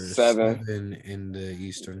number 7 in the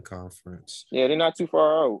Eastern Conference. Yeah, they're not too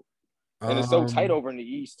far out, and it's so tight over in the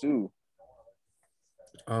East too.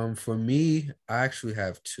 For me, I actually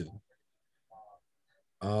have 2.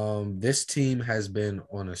 This team has been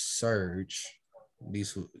on a surge,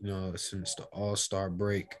 since the All-Star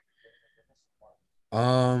break.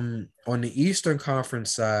 On the Eastern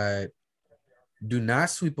Conference side, do not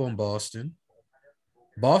sleep on Boston.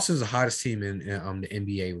 Boston's the hottest team in the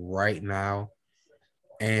NBA right now,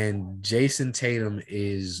 and Jason Tatum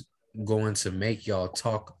is going to make y'all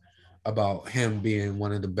talk about him being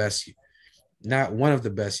one of the best, not one of the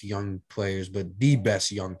best young players, but the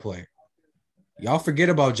best young player. Y'all forget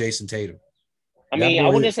about Jason Tatum. I mean, I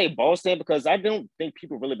wouldn't say Boston because I don't think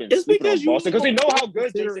people really been sleeping on Boston because we know how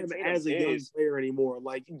good Jason Tatum as a young player anymore.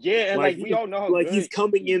 Like, yeah, and like we all know how good he's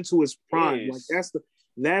coming into his prime. Like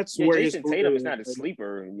that's where Jason Tatum is not a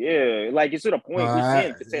sleeper. Yeah, like it's to the point we're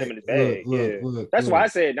seeing Tatum in his bag. That's why I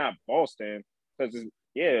said not Boston because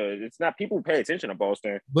it's not people who pay attention to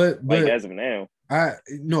Boston. But as of now,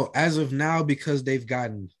 as of now because they've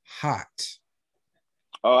gotten hot.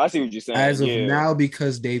 Oh, I see what you're saying. As of now,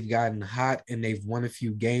 because they've gotten hot and they've won a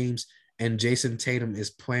few games, and Jason Tatum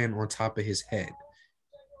is playing on top of his head.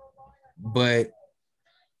 But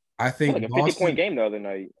I think like a 50-point game the other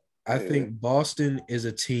night. I think Boston is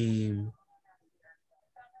a team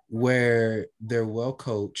where they're well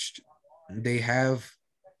coached. They have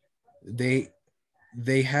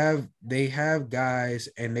guys,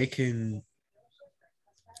 and they can.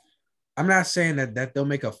 I'm not saying that they'll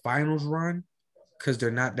make a finals run, because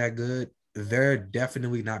they're not that good. They're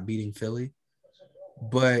definitely not beating Philly,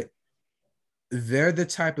 but they're the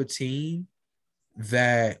type of team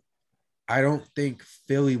that I don't think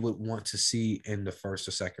Philly would want to see in the first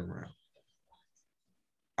or second round.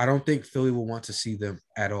 I don't think Philly will want to see them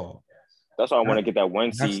at all. That's why I want to get that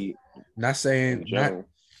 1 seed. Not saying that.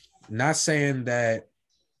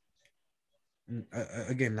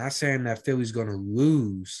 Again, not saying that Philly's going to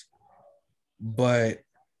lose, but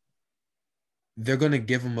they're going to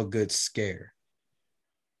give them a good scare.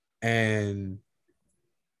 And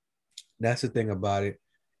that's the thing about it.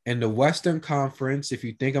 In the Western Conference, if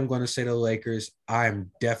you think I'm going to say the Lakers, I'm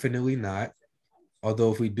definitely not.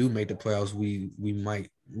 Although if we do make the playoffs, we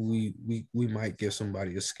might give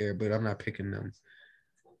somebody a scare, but I'm not picking them.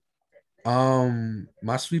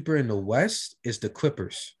 My sleeper in the West is the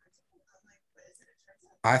Clippers.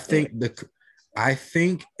 I think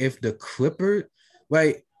if the Clippers,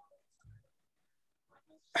 like,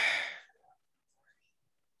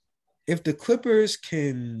 if the Clippers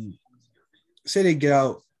can say they get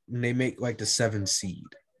out and they make like the 7th seed,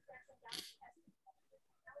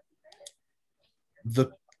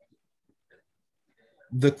 the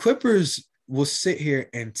Clippers will sit here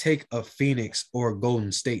and take a Phoenix or a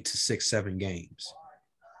Golden State to 6-7 games.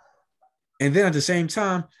 And then at the same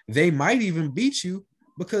time, they might even beat you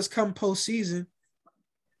because come postseason,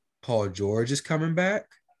 Paul George is coming back.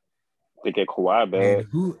 They get Kawhi back. And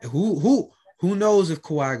who knows if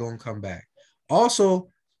Kawhi gonna come back?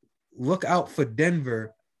 Also, look out for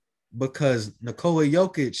Denver because Nikola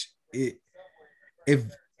Jokic. If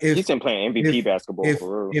he's been playing MVP basketball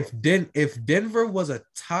for real. If Denver was a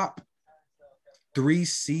top 3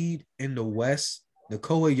 seed in the West,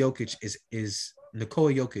 Nikola Jokic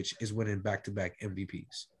is winning back-to-back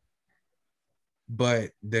MVPs.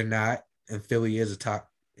 But they're not. and Philly is a top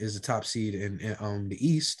seed in the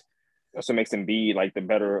East. That's what makes him be like the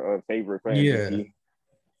better favorite for Yeah. MVP.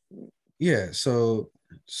 Yeah, so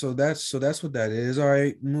that's what that is. All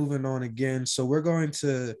right, moving on again. So we're going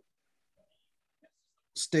to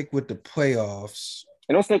stick with the playoffs.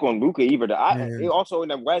 And don't stick on Luka either. And Also in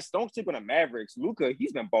the West, don't stick on the Mavericks. Luka,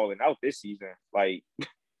 he's been balling out this season.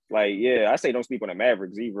 Yeah, I say don't sleep on the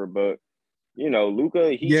Mavericks either. But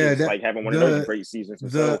Luka, he yeah, just that like having one of those great seasons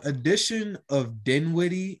himself. the addition of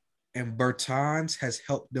Dinwiddie and Bertans has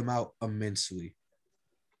helped them out immensely.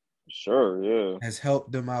 Sure, yeah. Has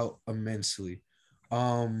helped them out immensely.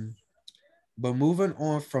 But moving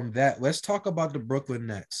on from that, let's talk about the Brooklyn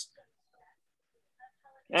Nets.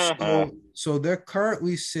 So they're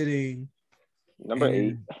currently sitting number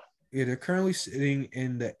 8. Yeah, they're currently sitting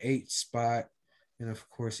in the 8th spot, and of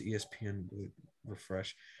course ESPN would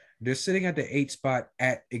refresh. They're sitting at the 8th spot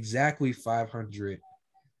at exactly 500,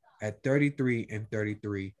 at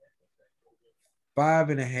 33-33,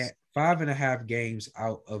 5.5 games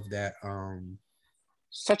out of that.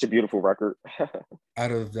 Such a beautiful record.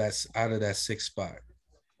 out of that 6th spot.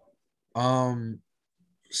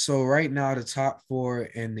 So right now the top 4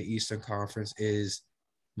 in the Eastern Conference is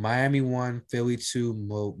Miami 1, Philly 2,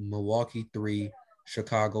 Milwaukee 3,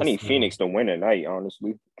 Chicago 4. I need Phoenix to win tonight,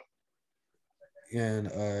 honestly.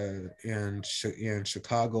 And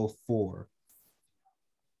Chicago 4.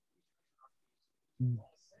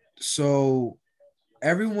 So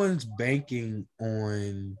everyone's banking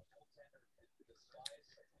on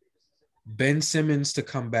Ben Simmons to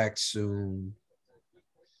come back soon.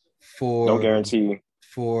 No guarantee.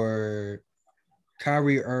 For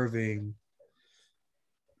Kyrie Irving,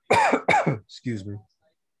 excuse me,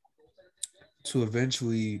 to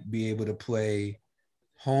eventually be able to play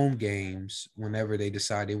home games whenever they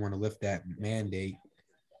decide they want to lift that mandate,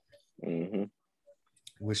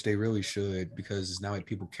 which they really should, because it's not like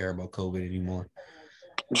people care about COVID anymore.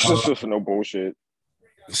 No bullshit.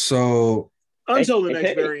 So until the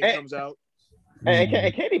next variant comes out.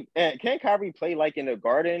 And can Kyrie play like in the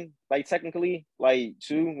Garden, like technically, like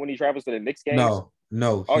too, when he travels to the Knicks games?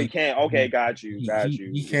 No. Oh, he can't. Okay, got you. He can't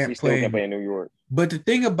he play. Still can't play in New York. But the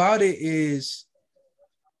thing about it is,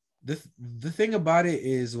 the thing about it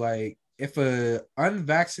is, like, if a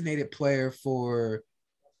unvaccinated player for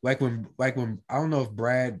like when I don't know if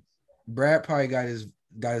Brad probably got his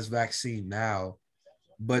vaccine now,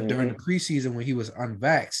 but during the preseason when he was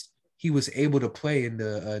unvaxxed, he was able to play in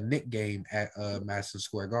the Knicks game at Madison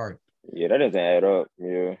Square Garden. Yeah, that doesn't add up.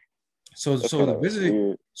 Yeah. So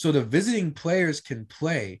the visiting players can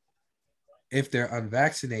play if they're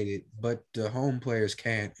unvaccinated, but the home players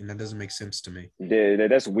can't, and that doesn't make sense to me. Yeah,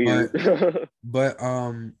 that's weird. But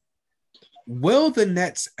will the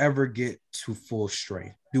Nets ever get to full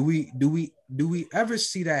strength? Do we ever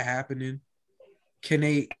see that happening? Can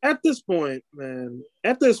they? At this point, man.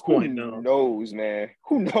 At this point, no. Who knows, man?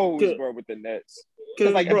 Who knows, bro, with the Nets?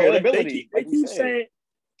 Because like, bro, availability. They keep saying,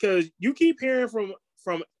 because you keep hearing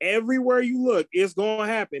from everywhere you look, it's gonna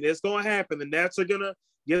happen. It's gonna happen. The Nets are gonna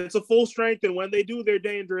get to full strength, and when they do, they're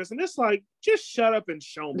dangerous. And it's like, just shut up and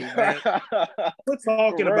show me, man. We're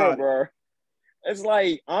talking about bro. It's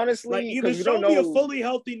like, honestly, like, either show me a fully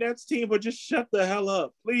healthy Nets team or just shut the hell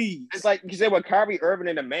up, please. It's like you said with Kyrie Irving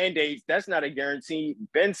and the mandates, that's not a guarantee.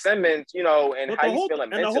 Ben Simmons, and how he's feeling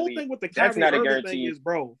mentally, and the whole thing with the Kyrie Irving thing is,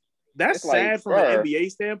 bro, that's sad from an NBA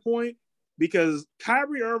standpoint, because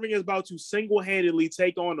Kyrie Irving is about to single-handedly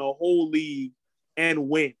take on the whole league and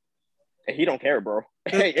win. And he don't care, bro.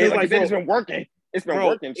 It's been working. It's been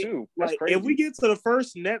working too. That's crazy. If we get to the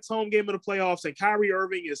first Nets home game of the playoffs and Kyrie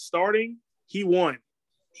Irving is starting, he won.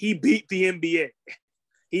 He beat the NBA.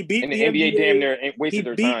 He beat the NBA. Damn near wasted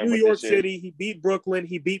their time. He beat New York City. He beat Brooklyn.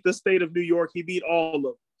 He beat the state of New York. He beat all of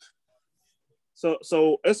them.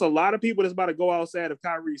 So it's a lot of people that's about to go outside if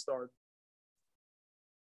Kyrie starts.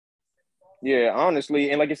 Yeah, honestly,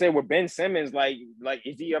 and like I said, with Ben Simmons, like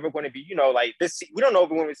is he ever going to be, like this? We don't know if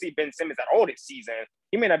we're going to see Ben Simmons at all this season.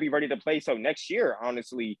 He may not be ready to play till next year,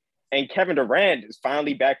 honestly. And Kevin Durant is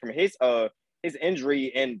finally back from his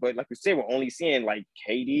injury, but like we said, we're only seeing like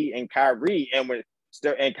KD and Kyrie,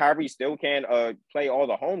 and Kyrie still can play all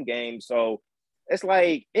the home games. So it's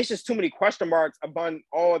like, it's just too many question marks upon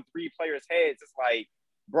all 3 players' heads. It's like,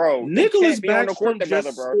 bro, Nicholas Backstrom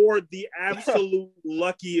just scored the absolute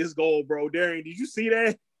luckiest goal, bro. Darian, did you see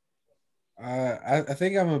that? I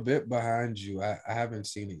think I'm a bit behind you. I haven't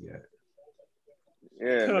seen it yet.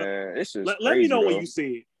 Yeah, man. It's just let me know when you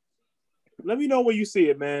see it. Let me know when you see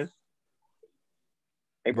it, man.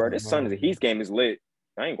 Hey, bro, this Sunday Heat game is lit.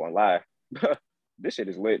 I ain't gonna lie. This shit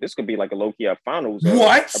is lit. This could be like a low-key finals.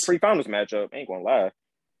 What? A pre-finals matchup. I ain't gonna lie.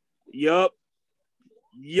 Yup.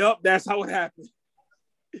 That's how it happened.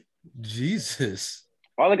 Jesus.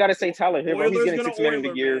 All I gotta say, Tyler Hero, he's Oilers getting gonna 6 men in the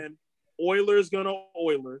Oiler, year. man. Oilers gonna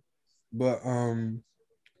Oiler. But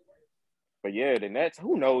yeah, the Nets,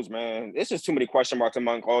 who knows, man? It's just too many question marks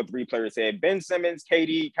among all three players here. Ben Simmons,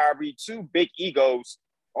 KD, Kyrie, two big egos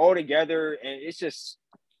all together, and it's just,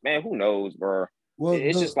 man, who knows, bro? well,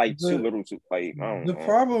 It's just like too the little to play. I don't the know.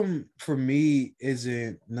 problem for me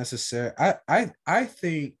isn't necessary. I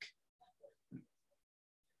think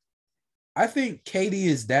Katie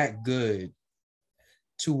is that good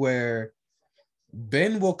to where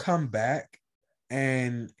Ben will come back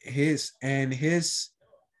and his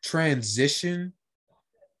transition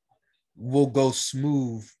will go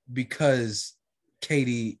smooth because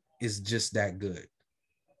Katie is just that good.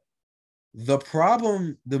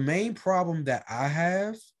 The main problem that I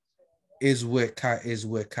have is with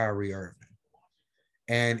Kyrie Irving.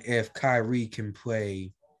 And if Kyrie can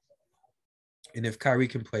play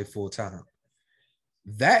full time,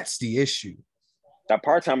 that's the issue. That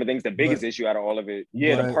part-time thing's the biggest issue out of all of it.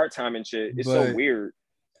 Yeah, the part-time and shit. It's so weird.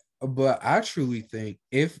 But I truly think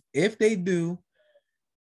if they do,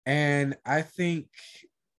 and I think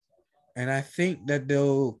that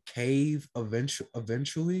they'll cave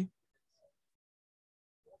eventually.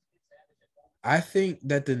 I think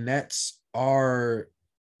that the Nets are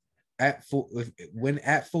at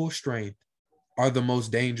full strength are the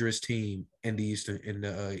most dangerous team in the Eastern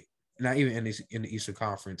not even in the Eastern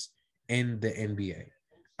Conference in the NBA.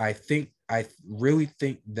 I really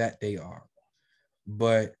think that they are.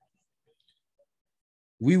 But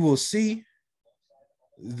we will see.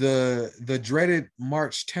 The dreaded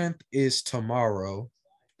March 10th is tomorrow.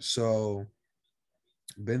 So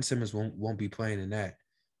Ben Simmons won't be playing in that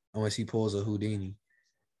unless he pulls a Houdini.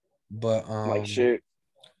 But like shit.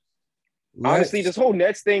 Honestly, this whole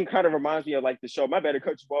Nets thing kind of reminds me of like the show. My bad to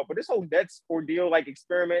cut you off, but this whole Nets ordeal, like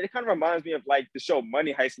experiment, it kind of reminds me of like the show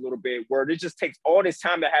Money Heist a little bit, where it just takes all this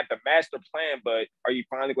time to have the master plan, but are you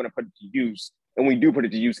finally going to put it to use? And when you do put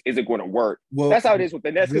it to use, is it going to work? Well, that's how it is with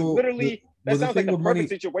the Nets. Because literally, that sounds like the perfect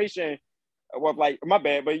situation. Well, like my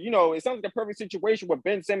bad, but it sounds like the perfect situation with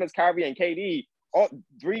Ben Simmons, Kyrie, and KD. All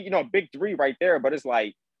three, big three right there. But it's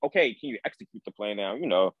like, okay, can you execute the plan now?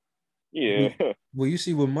 Yeah. Well, you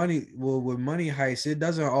see, with Money Heist, it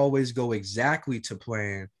doesn't always go exactly to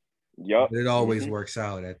plan. Yep. But it always works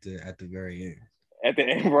out at the very end. At the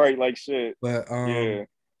end, right? Like shit. But yeah.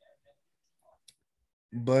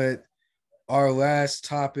 But our last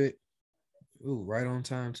topic, right on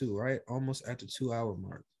time too, right? Almost at the 2-hour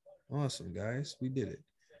mark. Awesome, guys, we did it.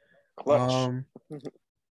 Clutch.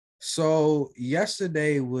 So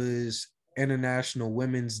yesterday was International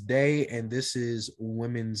Women's Day, and this is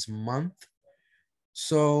Women's Month.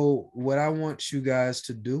 So what I want you guys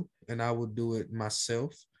to do, and I will do it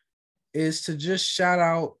myself, is to just shout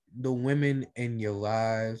out the women in your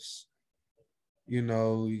lives.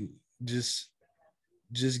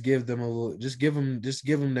 Just give them a little, just give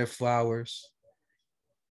them their flowers.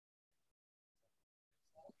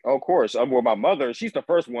 Of course. Well, my mother, she's the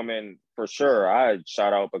first woman for sure I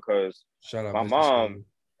shout out because my mom,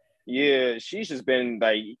 yeah, she's just been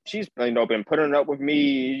like, she's been putting up with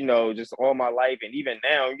me, just all my life. And even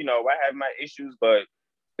now, I have my issues, but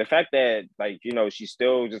the fact that she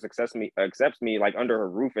still just accepts me like under her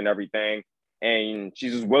roof and everything. And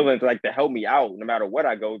she's just willing to to help me out no matter what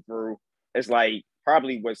I go through. It's like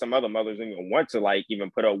probably what some other mothers don't even want to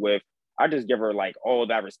even put up with. I just give her all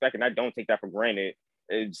that respect and I don't take that for granted.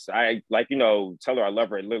 I tell her I love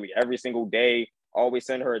her literally every single day. Always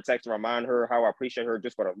send her a text to remind her how I appreciate her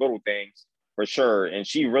just for the little things for sure. And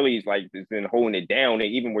she really has been holding it down.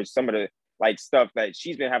 And even with some of the stuff that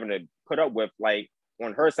she's been having to put up with,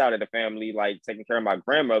 on her side of the family, taking care of my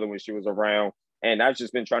grandmother when she was around. And I've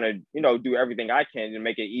just been trying to, do everything I can to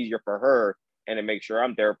make it easier for her and to make sure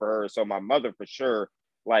I'm there for her. So my mother for sure,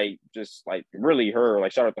 really her,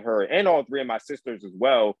 shout out to her and all three of my sisters as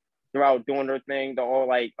well. They're out doing their thing. They're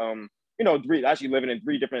all actually living in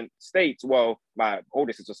 3 different states. Well, my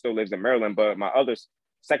oldest sister still lives in Maryland, but my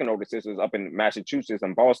second oldest sister is up in Massachusetts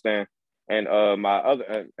and Boston. And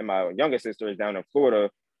my youngest sister is down in Florida.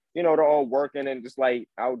 They're all working and just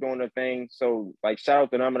out doing their thing. So shout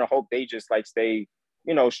out to them and I hope they just stay,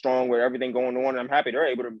 strong with everything going on. And I'm happy they're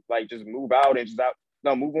able to just move out and just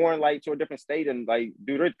move on to a different state and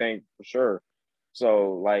do their thing for sure.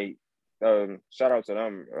 So shout out to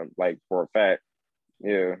them for a fact.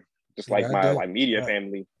 Yeah. Just my media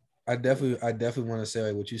family. I definitely want to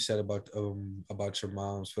say what you said about your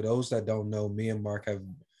moms. For those that don't know, me and Mark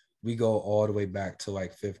we go all the way back to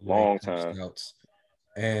 5th grade. Long time.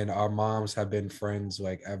 And our moms have been friends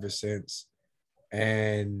ever since.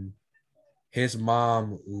 And his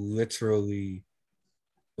mom literally,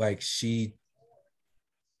 like, she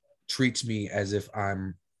treats me as if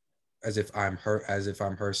I'm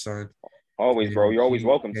her son. Always, bro. And You're always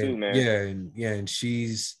welcome too, man. and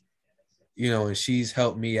she's, and she's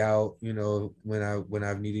helped me out, when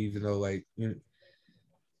I've needed, even though, like,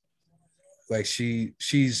 like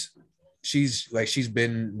she's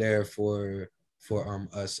been there for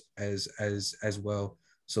us as well.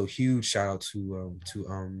 So huge shout out to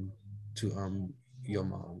your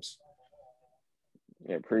moms.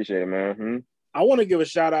 Yeah, appreciate it, man. I want to give a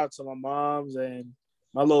shout out to my moms and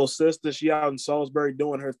my little sister. She out in Salisbury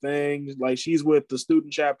doing her thing. Like, she's with the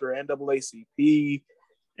student chapter at NAACP.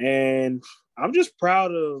 And I'm just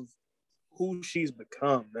proud of who she's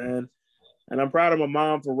become, man. And I'm proud of my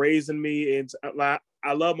mom for raising me. And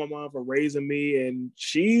I love my mom for raising me. And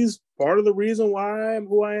she's part of the reason why I am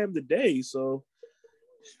who I am today. So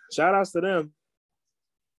shout outs to them.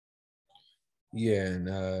 Yeah, and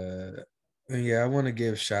I want to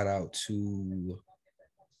give shout out to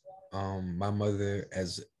my mother,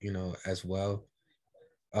 as well.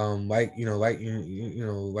 Like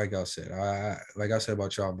I said,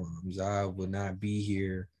 about y'all moms, I would not be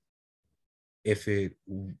here if it,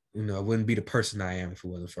 I wouldn't be the person I am if it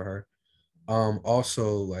wasn't for her.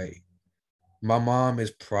 Also, like, my mom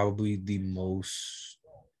is probably the most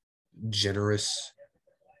generous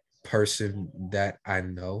person that I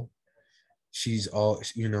know. She's all,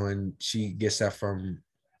 and she gets that from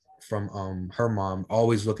her mom,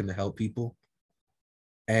 always looking to help people.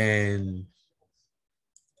 And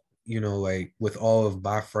like, with all of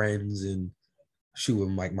my friends and shoot, with,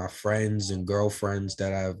 like, my friends and girlfriends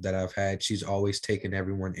that I've had, she's always taken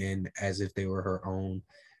everyone in as if they were her own.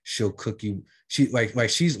 She'll cook you. She's like,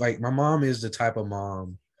 my mom is the type of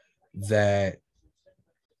mom that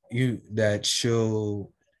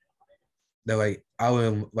she'll, that, like, I'll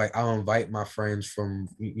invite my friends from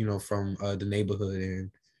the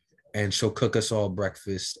neighborhood, and she'll cook us all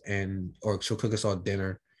breakfast, or she'll cook us all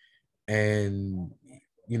dinner, and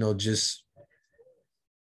just,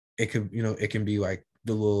 it can be like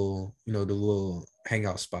the little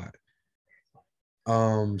hangout spot.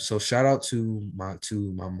 So shout out to my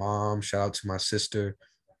mom, shout out to my sister,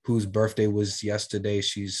 whose birthday was yesterday.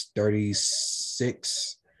 She's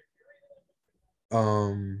 36.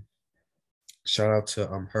 Shout out to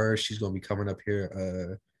her. She's gonna be coming up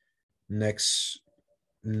here next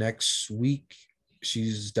week.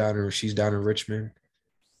 She's down in Richmond.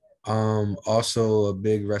 Also, a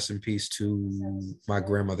big rest in peace to my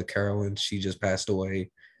grandmother Carolyn. She just passed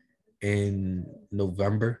away in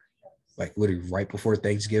November, like literally right before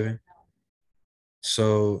Thanksgiving.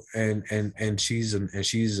 So, she's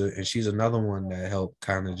another one that helped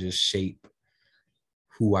kind of just shape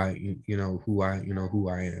who I am.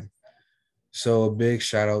 So a big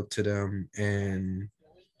shout out to them, and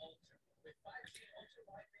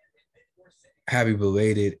happy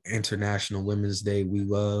belated International Women's Day. We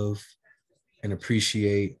love and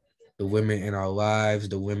appreciate the women in our lives,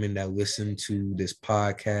 the women that listen to this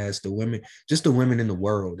podcast, the women in the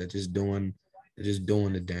world that just doing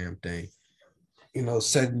the damn thing.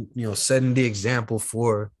 Setting the example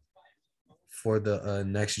for the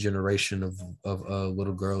next generation of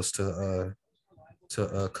little girls to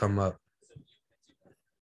come up.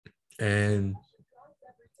 And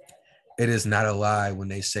it is not a lie when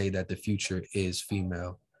they say that the future is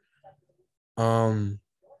female. So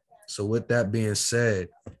with that being said,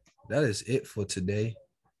 that is it for today.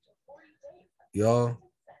 Y'all,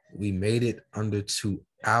 we made it under 2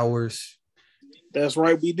 hours. That's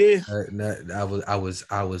right, we did. I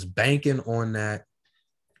was banking on that.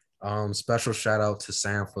 Special shout out to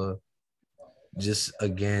Sanfa. Just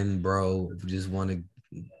again, bro, just want to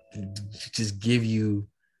just give you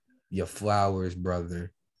your flowers,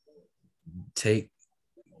 brother. The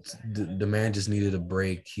man just needed a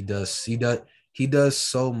break. He does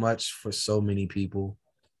so much for so many people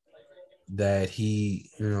that he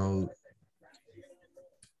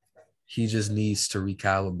just needs to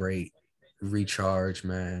recalibrate, recharge,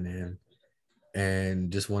 man, and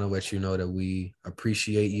just want to let you know that we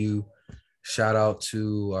appreciate you. Shout out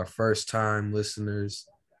to our first time listeners.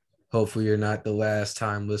 Hopefully you're not the last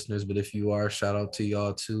time listeners, but if you are, shout out to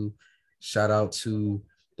y'all too. Shout out to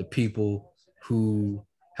the people who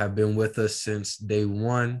have been with us since day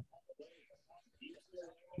one.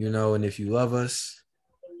 And if you love us,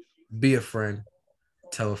 be a friend,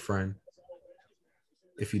 tell a friend.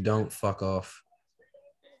 If you don't, fuck off.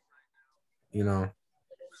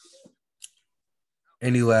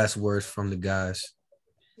 Any last words from the guys?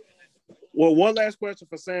 Well, one last question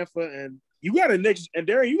for Sanfa, and you got a Knicks, and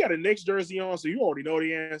Darren, you got a Knicks jersey on, so you already know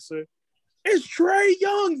the answer. Is Trae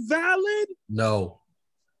Young valid? No.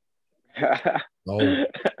 No.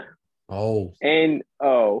 Oh. And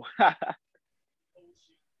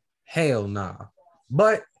Hell nah.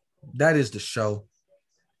 But that is the show.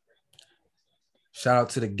 Shout out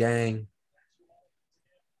to the gang.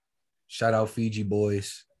 Shout out Fiji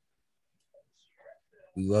boys.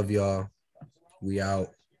 We love y'all. We out.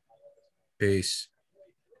 Peace.